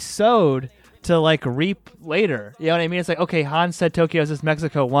know he sowed to like reap later. You know what I mean? It's like, okay, Han said Tokyo is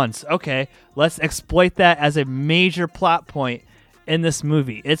Mexico once. Okay, let's exploit that as a major plot point in this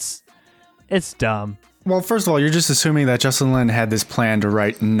movie. It's dumb. Well, first of all, you're just assuming that Justin Lin had this plan to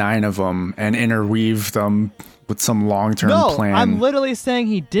write 9 of them and interweave them with some long-term No, plan. I'm literally saying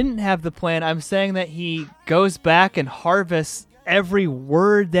he didn't have the plan. I'm saying that he goes back and harvests every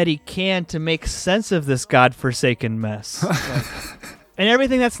word that he can to make sense of this godforsaken mess. And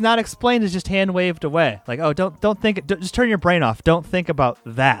everything that's not explained is just hand waved away. Like, oh, don't think, just turn your brain off. Don't think about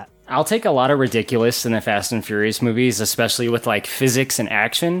that. I'll take a lot of ridiculous in the Fast and Furious movies, especially with like physics and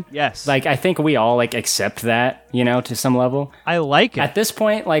action. Yes. Like I think we all like accept that, you know, to some level. I like it. At this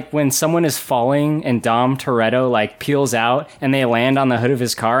point, like when someone is falling and Dom Toretto like peels out and they land on the hood of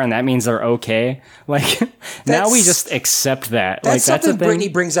his car and that means they're okay. Like now we just accept that. That's Like something that's a thing. Brittany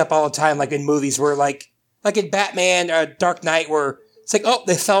brings up all the time, like in movies where like in Batman or Dark Knight, where it's like, oh,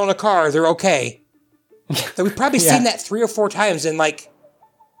 they fell in a car, they're okay. Like, we've probably seen that 3 or 4 times, and like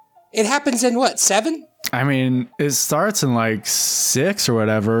it happens in what, 7? I mean, it starts in like 6 or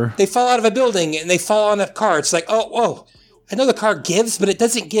whatever. They fall out of a building and they fall on a car. It's like, oh, whoa. I know the car gives, but it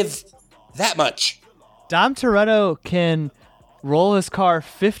doesn't give that much. Dom Toretto can roll his car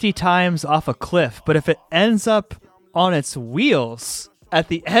 50 times off a cliff, but if it ends up on its wheels at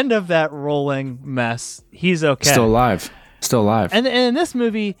the end of that rolling mess, he's okay. Still alive. And in this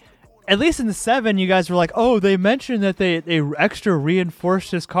movie, at least in the 7, you guys were like, oh, they mentioned that they extra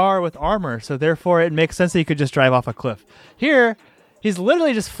reinforced his car with armor, so therefore it makes sense that he could just drive off a cliff. Here, he's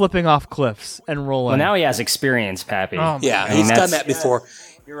literally just flipping off cliffs and rolling. Well, now he has experience, Pappy. Yeah, I mean, he's done that's- that before.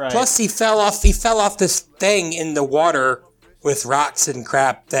 You're right. Plus, he fell off this thing in the water with rocks and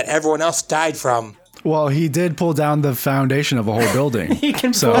crap that everyone else died from. Well, he did pull down the foundation of a whole building. He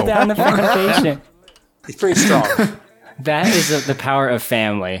can So- pull down the foundation. He's pretty strong. That is the power of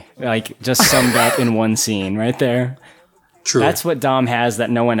family. Like, just summed up in one scene right there. True. That's what Dom has that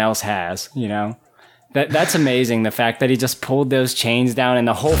no one else has, you know? That's amazing, the fact that he just pulled those chains down and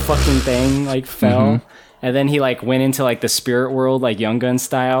the whole fucking thing, like, fell. And then he, like, went into, like, the spirit world, like, Young Gun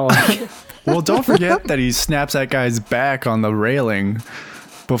style. Well, don't forget that he snaps that guy's back on the railing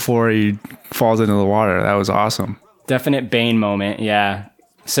before he falls into the water. That was awesome. Definite Bane moment, yeah.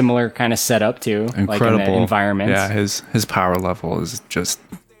 Similar kind of setup, too. Like, in Incredible the environments. Yeah, his power level is just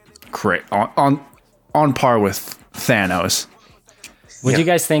great. On par with Thanos. What'd you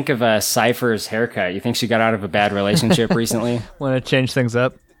guys think of Cypher's haircut? You think she got out of a bad relationship recently? Want to change things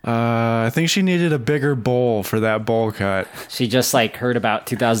up? I think she needed a bigger bowl for that bowl cut. She just, like, heard about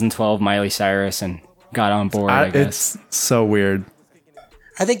 2012 Miley Cyrus and got on board, I guess. It's so weird.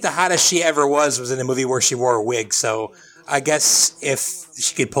 I think the hottest she ever was in a movie where she wore a wig, so I guess if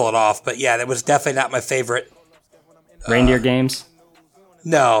she could pull it off. But yeah, that was definitely not my favorite. Reindeer Games?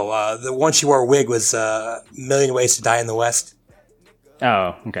 No, the one she wore a wig was Million Ways to Die in the West.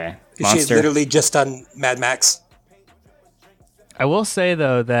 Oh, okay. She's Monster. literally just done Mad Max. I will say,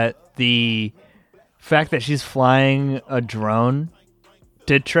 though, that the fact that she's flying a drone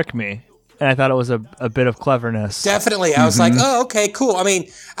did trick me and I thought it was a bit of cleverness. Definitely. I was like, oh, okay, cool. I mean,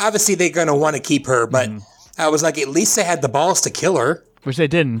 obviously they're going to want to keep her, but I was like, at least they had the balls to kill her. Which they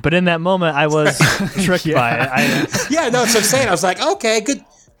didn't. But in that moment, I was tricked by it. Yeah, no, that's what I'm saying. I was like, okay,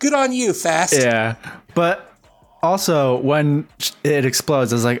 good on you, Fast. Yeah, but also when it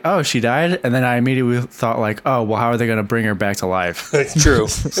explodes, I was like, oh, she died, and then I immediately thought like, oh, well, how are they going to bring her back to life? It's true.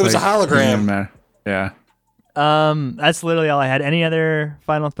 It was a hologram. Yeah. That's literally all I had. Any other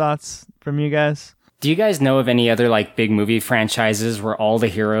final thoughts from you guys? Do you guys know of any other like big movie franchises where all the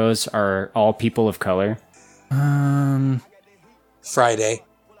heroes are all people of color? Friday.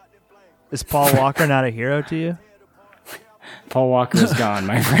 Is Paul Walker not a hero to you? Paul Walker's gone,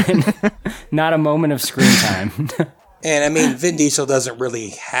 my friend. Not a moment of screen time. And I mean, Vin Diesel doesn't really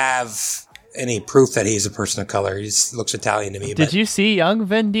have any proof that he's a person of color. He just looks Italian to me. Did you see young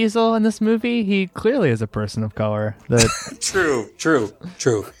Vin Diesel in this movie? He clearly is a person of color. True.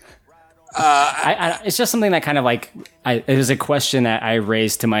 It's just something that kind of like, it was a question that I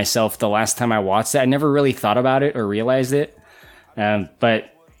raised to myself the last time I watched it. I never really thought about it or realized it.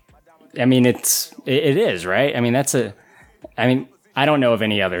 But I mean, it is, right? I mean, I don't know of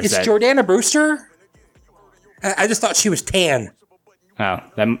any others. It's Jordana Brewster? I just thought she was tan. Oh,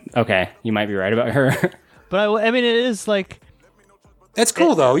 okay. You might be right about her. But I mean, it is like... That's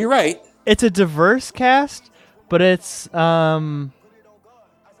cool, though. You're right. It's a diverse cast, but it's... What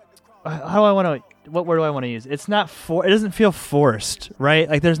word do I want to use? It's not it doesn't feel forced, right?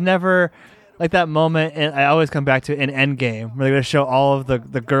 Like there's never like that moment, and I always come back to in Endgame where they're going to show all of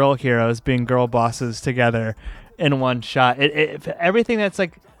the girl heroes being girl bosses together in one shot. Everything that's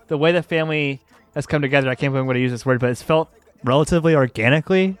like the way the family has come together. I can't believe I'm going to use this word, but it's felt relatively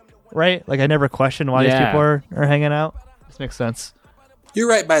organically, right? Like I never questioned why these people are hanging out. This makes sense. You're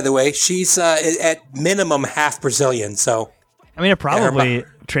right, by the way. She's at minimum half Brazilian, so... I mean, it probably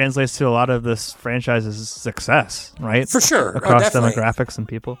translates to a lot of this franchise's success, right? For sure. Across demographics and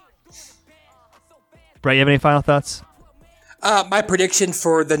people. Brett, you have any final thoughts? My prediction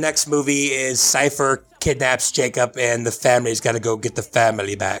for the next movie is Cypher kidnaps Jacob and the family's got to go get the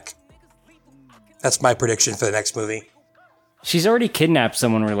family back. That's my prediction for the next movie. She's already kidnapped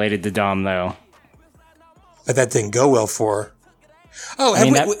someone related to Dom, though. But that didn't go well for her. Oh,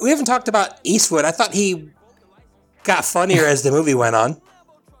 we haven't talked about Eastwood. I thought he got funnier as the movie went on.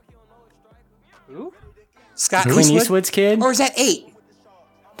 Who? Scott Clint Eastwood's kid? Or is that 8?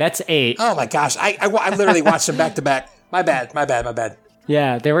 That's 8. Oh my gosh. I literally watched them back to back. My bad.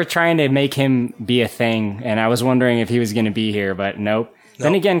 Yeah, they were trying to make him be a thing, and I was wondering if he was going to be here, but nope.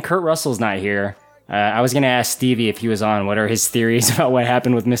 Then again, Kurt Russell's not here. I was going to ask Stevie if he was on. What are his theories about what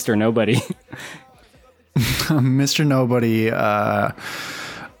happened with Mr. Nobody? Mr. Nobody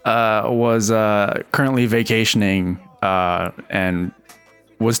was currently vacationing and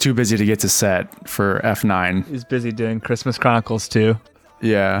was too busy to get to set for F9. He's busy doing Christmas Chronicles too.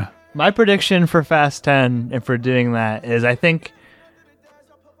 Yeah. My prediction for Fast 10, if we're doing that, is I think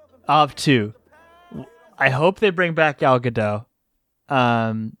I'll have 2. I hope they bring back Gal Gadot.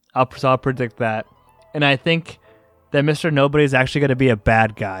 I'll predict that. And I think that Mr. Nobody is actually going to be a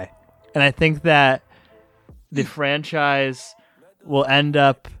bad guy. And I think that the franchise will end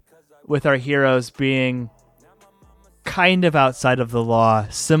up with our heroes being kind of outside of the law,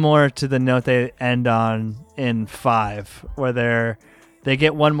 similar to the note they end on in 5, where they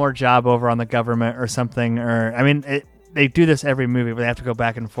get one more job over on the government or something. Or I mean, they do this every movie where they have to go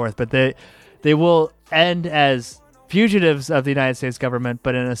back and forth, but they will end as fugitives of the United States government,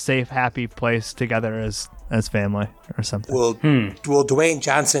 but in a safe, happy place together as family or something. Will Dwayne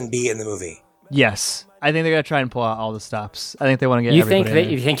Johnson be in the movie? Yes. I think they're going to try and pull out all the stops. I think they want to get everybody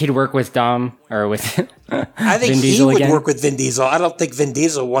You think he'd work with Dom or with I think Vin Diesel he would again? work with Vin Diesel. I don't think Vin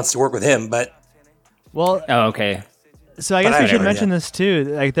Diesel wants to work with him, but... Well, Oh, okay. so I guess we should mention this too.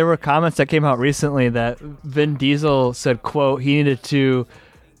 Like there were comments that came out recently that Vin Diesel said, quote, he needed to...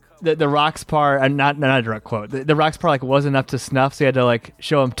 The Rock's part, not a direct quote. The Rock's part like wasn't up to snuff, so he had to like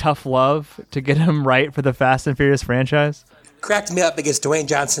show him tough love to get him right for the Fast and Furious franchise. Cracked me up because Dwayne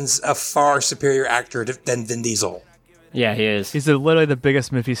Johnson's a far superior actor than Vin Diesel. Yeah, he is. He's literally the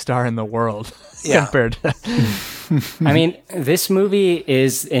biggest movie star in the world. Yeah. Compared to... I mean, this movie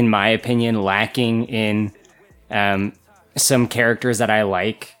is, in my opinion, lacking in some characters that I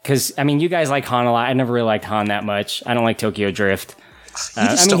like. Because, I mean, you guys like Han a lot. I never really liked Han that much. I don't like Tokyo Drift. You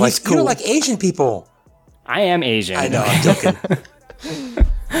just don't like, cool. You don't like Asian people. I am Asian. I know, I'm joking.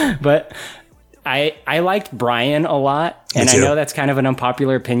 But I liked Brian a lot. And I know that's kind of an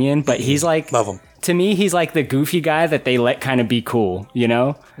unpopular opinion, but he's like... Love him. To me, he's like the goofy guy that they let kind of be cool, you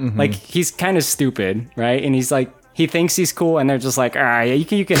know? Mm-hmm. Like, he's kind of stupid, right? And he's like he thinks he's cool, and they're just like, all right,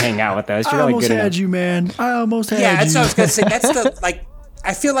 you can hang out with us. You're I like almost good had enough. you, man. I almost had you. Yeah, that's what I was gonna say. That's the like.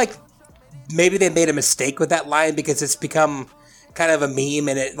 I feel like maybe they made a mistake with that line because it's become kind of a meme,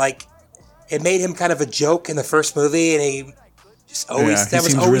 and it made him kind of a joke in the first movie, and he just always Yeah, he that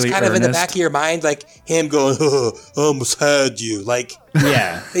was seems always really kind of in the earnest. back of your mind, like him going, I almost had you. Like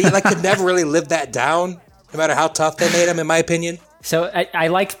Yeah. he could never really live that down, no matter how tough they made him, in my opinion. So I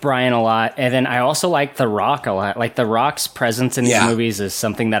liked Brian a lot, and then I also liked The Rock a lot. Like The Rock's presence in these Yeah. movies is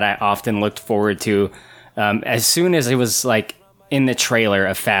something that I often looked forward to. As soon as it was like in the trailer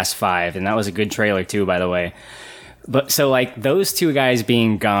of Fast Five, and that was a good trailer too, by the way. But so like those two guys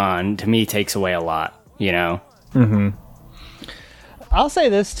being gone to me takes away a lot, you know. I'll say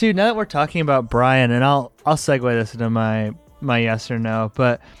this too. Now that we're talking about Brian, and I'll segue this into my yes or no.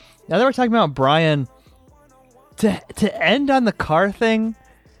 But now that we're talking about Brian, to end on the car thing,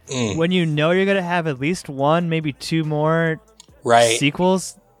 when you know you're gonna have at least one, maybe two more Right.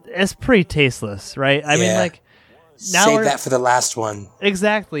 sequels, it's pretty tasteless, right? I mean, Yeah. like now Save we're, that for the last one.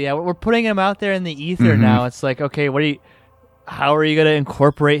 exactly. Yeah, we're putting him out there in the ether now. It's like, okay, how are you gonna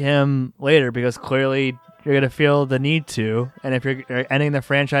incorporate him later? Because clearly you're gonna feel the need to, and if you're ending the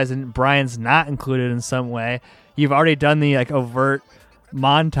franchise and Brian's not included in some way, you've already done the like overt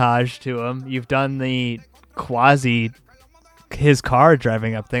montage to him. You've done the quasi his car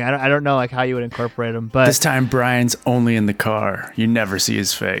driving up thing. I don't know like how you would incorporate him, but This time, Brian's only in the car. You never see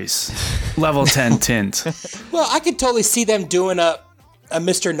his face. Level 10 tint. Well, I could totally see them doing a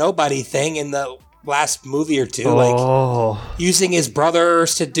Mr. Nobody thing in the last movie or two, like using his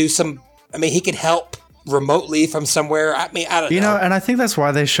brothers to do some. I mean, he could help remotely from somewhere. I mean, I don't You know, know. and I think that's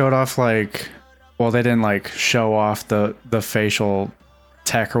why they showed off like, well, they didn't like show off the facial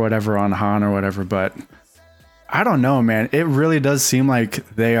tech or whatever on Han or whatever, but I don't know, man. It really does seem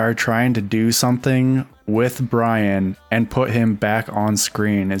like they are trying to do something with Brian and put him back on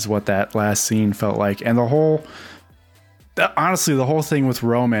screen is what that last scene felt like. And honestly, the whole thing with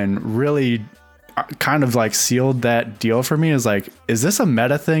Roman really kind of like sealed that deal for me. Is like, is this a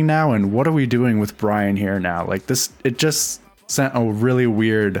meta thing now? And what are we doing with Brian here now? Like this, it just sent a really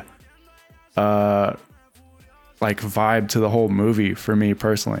weird, like vibe to the whole movie for me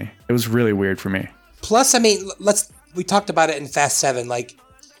personally. It was really weird for me. Plus, I mean, we talked about it in Fast 7. Like,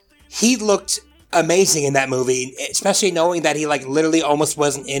 he looked amazing in that movie, especially knowing that he like literally almost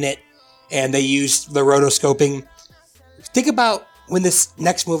wasn't in it, and they used the rotoscoping. Think about when this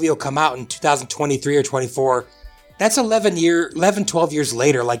next movie will come out in 2023 or 24. That's 12 years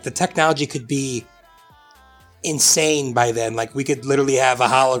later. Like, the technology could be insane by then. Like, we could literally have a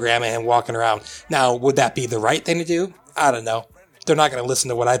hologram of him walking around. Now, would that be the right thing to do? I don't know. They're not going to listen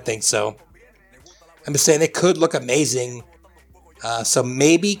to what I think, so I'm just saying it could look amazing. So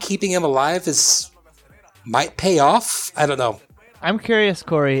maybe keeping him alive might pay off. I don't know. I'm curious,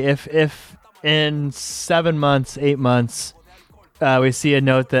 Corey, if in 7 months, 8 months, we see a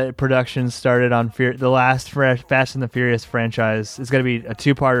note that production started on the last Fast and the Furious franchise. It's going to be a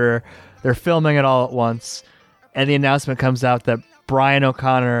two-parter. They're filming it all at once, and the announcement comes out that Brian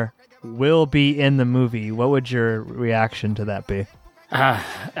O'Connor will be in the movie. What would your reaction to that be?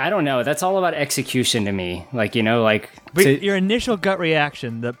 I don't know. That's all about execution to me. Like, you know, like But your initial gut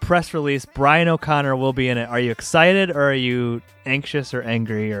reaction, the press release, Brian O'Connor will be in it. Are you excited or are you anxious or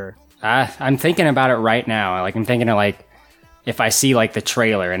angry or? I'm thinking about it right now. Like, I'm thinking of like if I see like the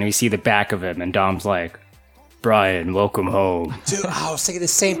trailer and we see the back of him and Dom's like, Brian, welcome home. Dude, I was thinking the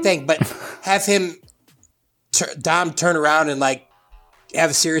same thing, but have him, Dom, turn around and like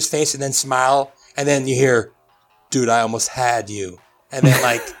have a serious face and then smile, and then you hear, dude, I almost had you. And then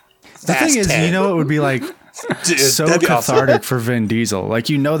like, The thing is, 10. you know, it would be like Dude, so that'd be awesome. cathartic for Vin Diesel. Like,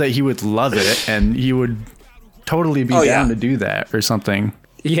 you know that he would love it and he would totally be Oh, down yeah. to do that or something.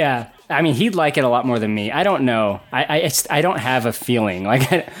 Yeah. I mean, he'd like it a lot more than me. I don't know. I don't have a feeling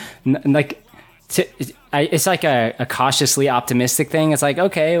it's like a cautiously optimistic thing. It's like,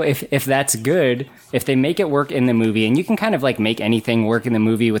 okay, if that's good, if they make it work in the movie, and you can kind of like make anything work in the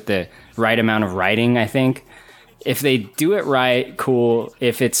movie with the right amount of writing, I think. If they do it right, cool.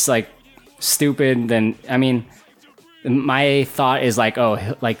 If it's like stupid, then I mean, my thought is like,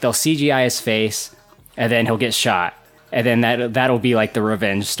 oh, like they'll CGI his face, and then he'll get shot. And then that'll be like the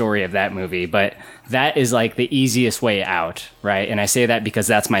revenge story of that movie. But that is like the easiest way out, right? And I say that because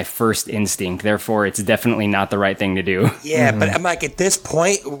that's my first instinct. Therefore, it's definitely not the right thing to do. Yeah, but I'm like, at this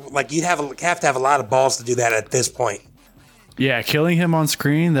point, like you'd have to have a lot of balls to do that at this point. Yeah, killing him on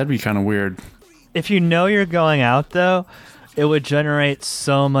screen, that'd be kind of weird. If you know you're going out, though, it would generate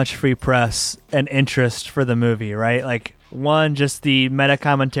so much free press and interest for the movie, right? Like, One, just the meta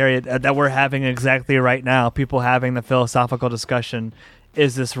commentary that we're having exactly right now. People having the philosophical discussion: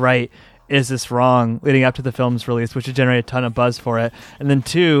 is this right? Is this wrong? Leading up to the film's release, which would generate a ton of buzz for it. And then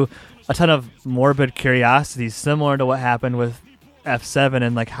two, a ton of morbid curiosity, similar to what happened with F7,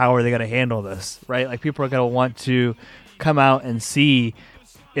 and like, how are they going to handle this? Right? Like, people are going to want to come out and see,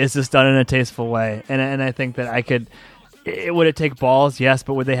 is this done in a tasteful way? And I think that would it take balls? Yes,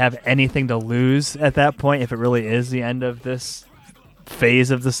 but would they have anything to lose at that point if it really is the end of this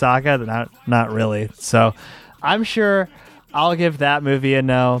phase of the saga? Not really. So I'm sure I'll give that movie a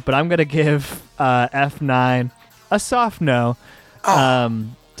no, but I'm going to give F9 a soft no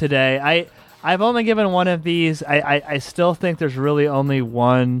today. I've only given one of these. I still think there's really only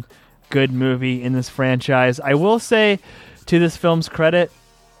one good movie in this franchise. I will say, to this film's credit,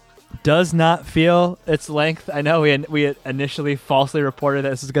 does not feel its length. I know we had initially falsely reported that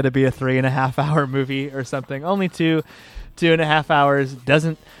this is going to be a 3.5 hour movie or something. Only 2.5 hours.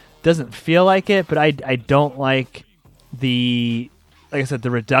 Doesn't feel like it, but I don't like like I said, the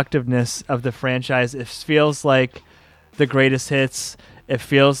reductiveness of the franchise. It feels like the greatest hits. It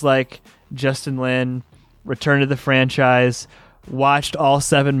feels like Justin Lin returned to the franchise, watched all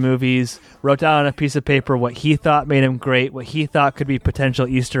 7 movies, wrote down on a piece of paper what he thought made him great, what he thought could be potential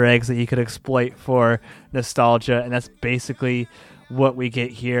Easter eggs that he could exploit for nostalgia, and that's basically what we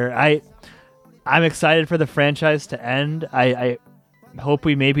get here. I'm excited for the franchise to end. I hope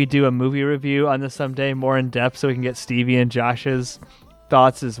we maybe do a movie review on this someday, more in depth, so we can get Stevie and Josh's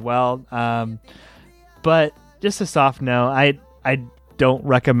thoughts as well. But just a soft no. I don't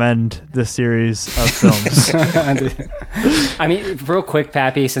recommend this series of films. I mean, real quick,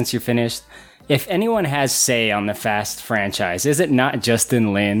 Pappy, since you're finished, if anyone has say on the Fast franchise, is it not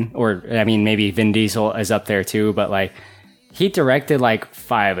Justin Lin? Or, I mean, maybe Vin Diesel is up there too, but like, he directed like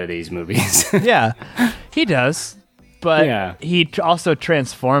 5 of these movies. Yeah, he does. But he also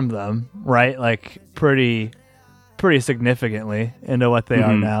transformed them, right? Like, pretty significantly into what they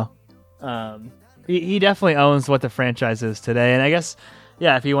are now. He definitely owns what the franchise is today, and I guess,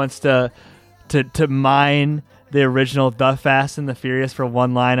 if he wants to mine the original The Fast and the Furious for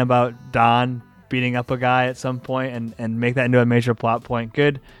one line about Don beating up a guy at some point and make that into a major plot point,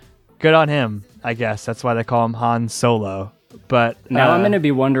 good on him. I guess that's why they call him Han Solo. But now I'm going to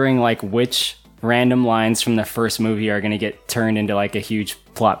be wondering like which random lines from the first movie are going to get turned into like a huge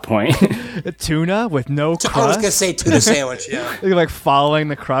plot point. Tuna with no crust. I was going to say tuna sandwich, yeah. You're like following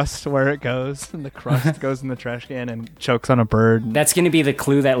the crust where it goes, and the crust goes in the trash can and chokes on a bird. That's going to be the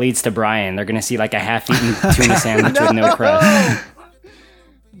clue that leads to Brian. They're going to see like a half-eaten tuna sandwich with no crust.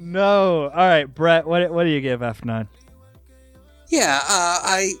 No. All right, Brett, what do you give F9? Yeah,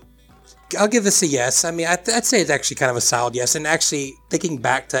 I'll give this a yes. I mean, I'd say it's actually kind of a solid yes. And actually, thinking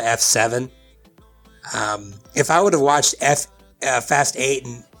back to F7, if I would have watched Fast 8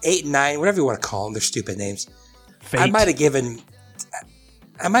 and 9, whatever you want to call them, they're stupid names. Fate. I might have given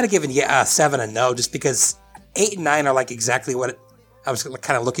 7 a no, just because 8 and 9 are like exactly what I was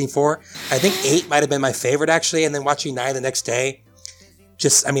kind of looking for. I think 8 might have been my favorite actually, and then watching 9 the next day.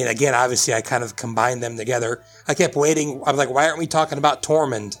 Just, I mean, again, obviously I kind of combined them together. I kept waiting. I was like, why aren't we talking about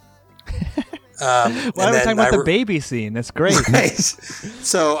Tormund? Why are we talking about the baby scene? That's great. Right.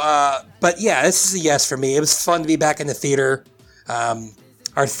 So, but yeah, this is a yes for me. It was fun to be back in the theater.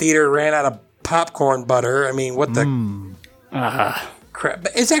 Our theater ran out of popcorn butter. I mean, what the crap?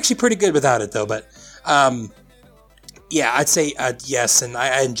 But it's actually pretty good without it, though. But yeah, I'd say yes, and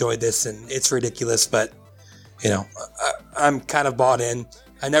I enjoyed this, and it's ridiculous, but you know, I'm kind of bought in.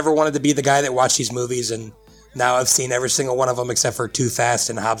 I never wanted to be the guy that watched these movies, and now I've seen every single one of them except for Too Fast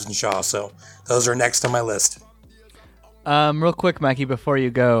and Hobbs and Shaw. So those are next on my list. Real quick, Mikey, before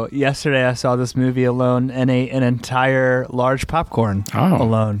you go, yesterday I saw this movie alone and ate an entire large popcorn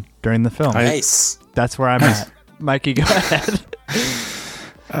alone during the film. Nice. That's where I'm at. Mikey, go ahead.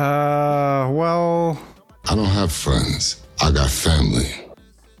 Well, I don't have friends. I got family.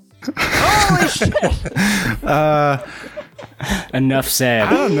 Holy shit! Enough said.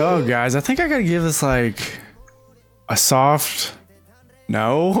 I don't know, guys. I think I gotta give this like a soft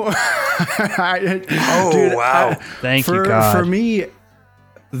no. Wow. Thank you, God. For me,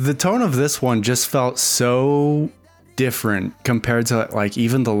 the tone of this one just felt so different compared to like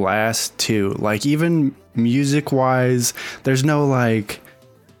even the last two. Like even music wise, there's no like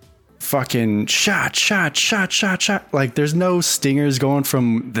fucking shot. Like there's no stingers going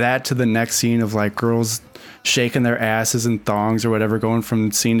from that to the next scene of like girls shaking their asses and thongs or whatever, going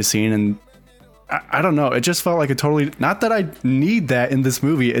from scene to scene. And I don't know. It just felt like a totally, not that I need that in this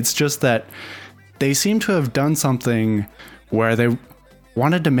movie. It's just that they seem to have done something where they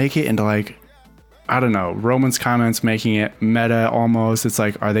wanted to make it into like I don't know, Roman's comments making it meta almost. It's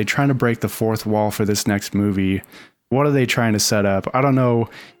like, are they trying to break the fourth wall for this next movie? What are they trying to set up? I don't know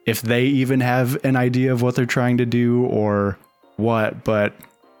if they even have an idea of what they're trying to do or what, but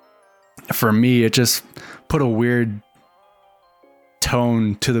for me, it just put a weird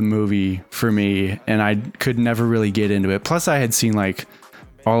tone to the movie for me, and I could never really get into it. Plus, I had seen like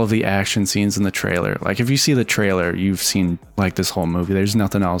all of the action scenes in the trailer. Like, if you see the trailer, you've seen like this whole movie. There's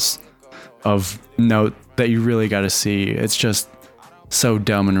nothing else of note that you really got to see. It's just so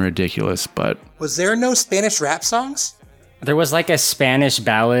dumb and ridiculous. But was there no Spanish rap songs? There was like a Spanish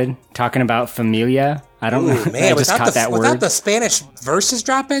ballad talking about familia. I don't know. Man, I just caught that word. Without the Spanish verses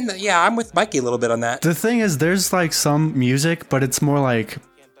dropping, yeah, I'm with Mikey a little bit on that. The thing is, there's like some music, but it's more like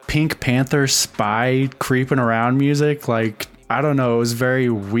Pink Panther spy creeping around music. Like, I don't know. It was very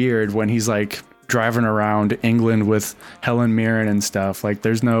weird when he's like driving around England with Helen Mirren and stuff. Like,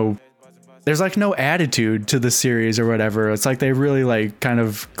 there's like no attitude to the series or whatever. It's like they really like kind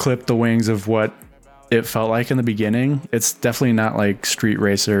of clipped the wings of what it felt like in the beginning. It's definitely not like Street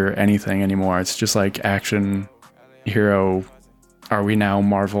Racer or anything anymore. It's just like action hero. Are we now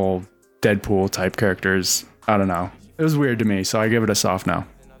Marvel Deadpool type characters? I don't know. It was weird to me, so I give it a soft no.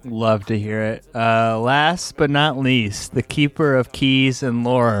 Love to hear it. Last but not least, the keeper of keys and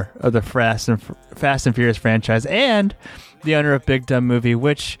lore of the Fast and Furious franchise and the owner of Big Dumb Movie,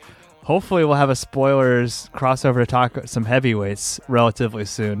 which hopefully we'll have a spoilers crossover to talk some heavyweights relatively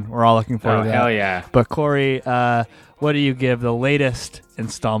soon. We're all looking forward to that. Hell yeah. But Corey, what do you give the latest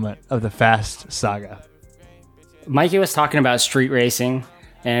installment of the Fast saga? Mikey was talking about street racing,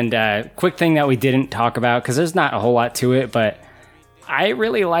 and quick thing that we didn't talk about, because there's not a whole lot to it, but I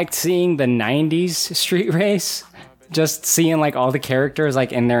really liked seeing the 90s street race. Just seeing like all the characters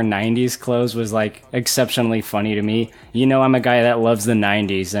like in their 90s clothes was like exceptionally funny to me. You know, I'm a guy that loves the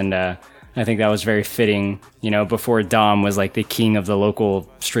 90s, and I think that was very fitting, you know, before Dom was like the king of the local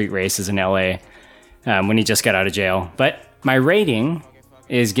street races in LA when he just got out of jail. But my rating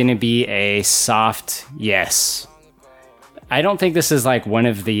is going to be a soft yes. I don't think this is like one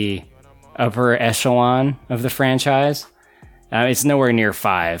of the upper echelon of the franchise. It's nowhere near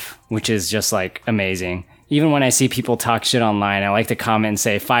 5, which is just like amazing. Even when I see people talk shit online, I like to comment and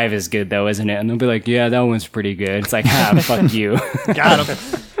say 5 is good though, isn't it? And they'll be like, yeah, that one's pretty good. It's like, fuck you. Got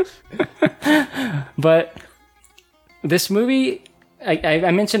him. But this movie,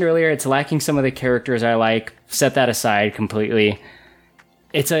 I mentioned earlier, it's lacking some of the characters I like. Set that aside completely.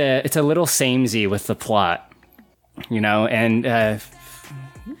 It's a little samey with the plot, you know? And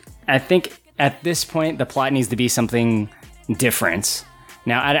I think at this point, the plot needs to be something different.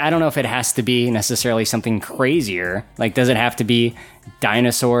 Now, I don't know if it has to be necessarily something crazier. Like, does it have to be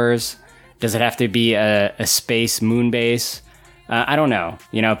dinosaurs? Does it have to be a space moon base? I don't know.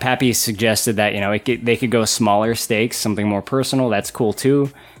 You know, Pappy suggested that, you know, they could go smaller stakes, something more personal. That's cool,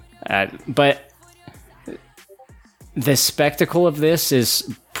 too. But the spectacle of this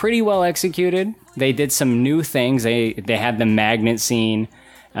is pretty well executed. They did some new things. They had the magnet scene.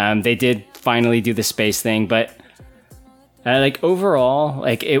 They did finally do the space thing, but like overall,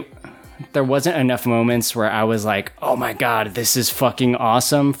 like there wasn't enough moments where I was like, oh my God, this is fucking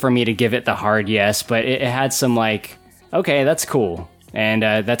awesome for me to give it the hard yes, but it had some like, okay, that's cool. And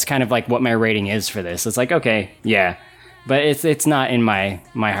that's kind of like what my rating is for this. It's like, okay, yeah, but it's not in my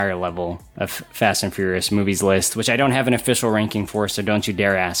higher level of Fast and Furious movies list, which I don't have an official ranking for, so don't you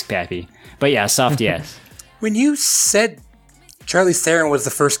dare ask, Pappy. But yeah, soft yes. When you said Charlize Theron was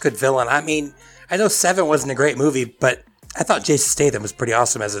the first good villain, I mean, I know 7 wasn't a great movie, but I thought Jason Statham was pretty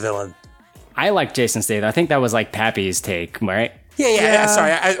awesome as a villain. I like Jason Statham. I think that was like Pappy's take, right? Yeah.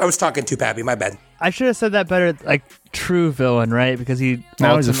 Sorry, I was talking to Pappy. My bad. I should have said that better, like true villain, right? Because he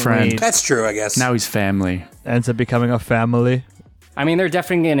now he's a friend. That's true, I guess. Now he's family. Ends up becoming a family. I mean, they're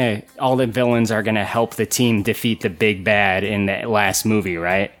definitely all the villains are gonna help the team defeat the big bad in the last movie,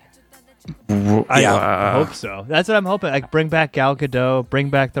 right? I hope so. That's what I'm hoping. Like, bring back Gal Gadot, bring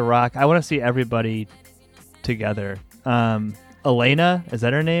back The Rock. I want to see everybody together. Elena, is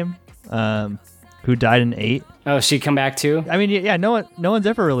that her name? Who died in 8? Oh, she come back too? I mean, yeah, no one's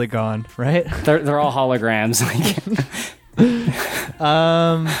ever really gone, right? They're all holograms.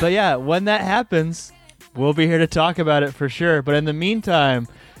 But yeah, when that happens, we'll be here to talk about it for sure. But in the meantime,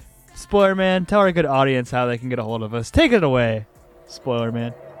 Spoiler Man, tell our good audience how they can get a hold of us. Take it away, Spoiler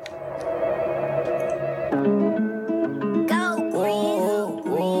Man.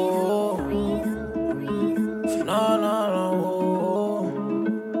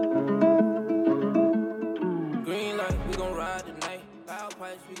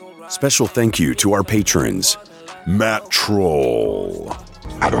 Special thank you to our patrons, Matt Troll,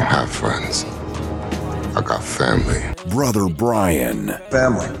 I don't have friends. I got family. Brother Brian.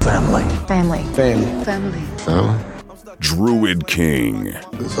 Family. Druid King.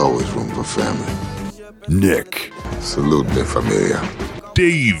 There's always room for family. Nick. Salute mi familia.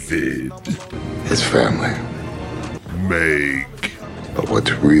 David. It's family. Meg. But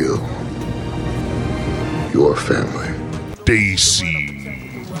what's real? Your family. Daisy.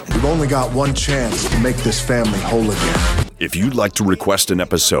 We've only got one chance to make this family whole again. If you'd like to request an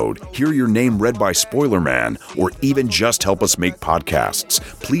episode, hear your name read by Spoiler Man, or even just help us make podcasts,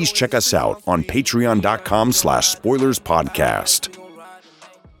 please check us out on patreon.com/spoilerspodcast.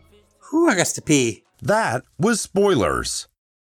 Whew, I got to pee. That was Spoilers.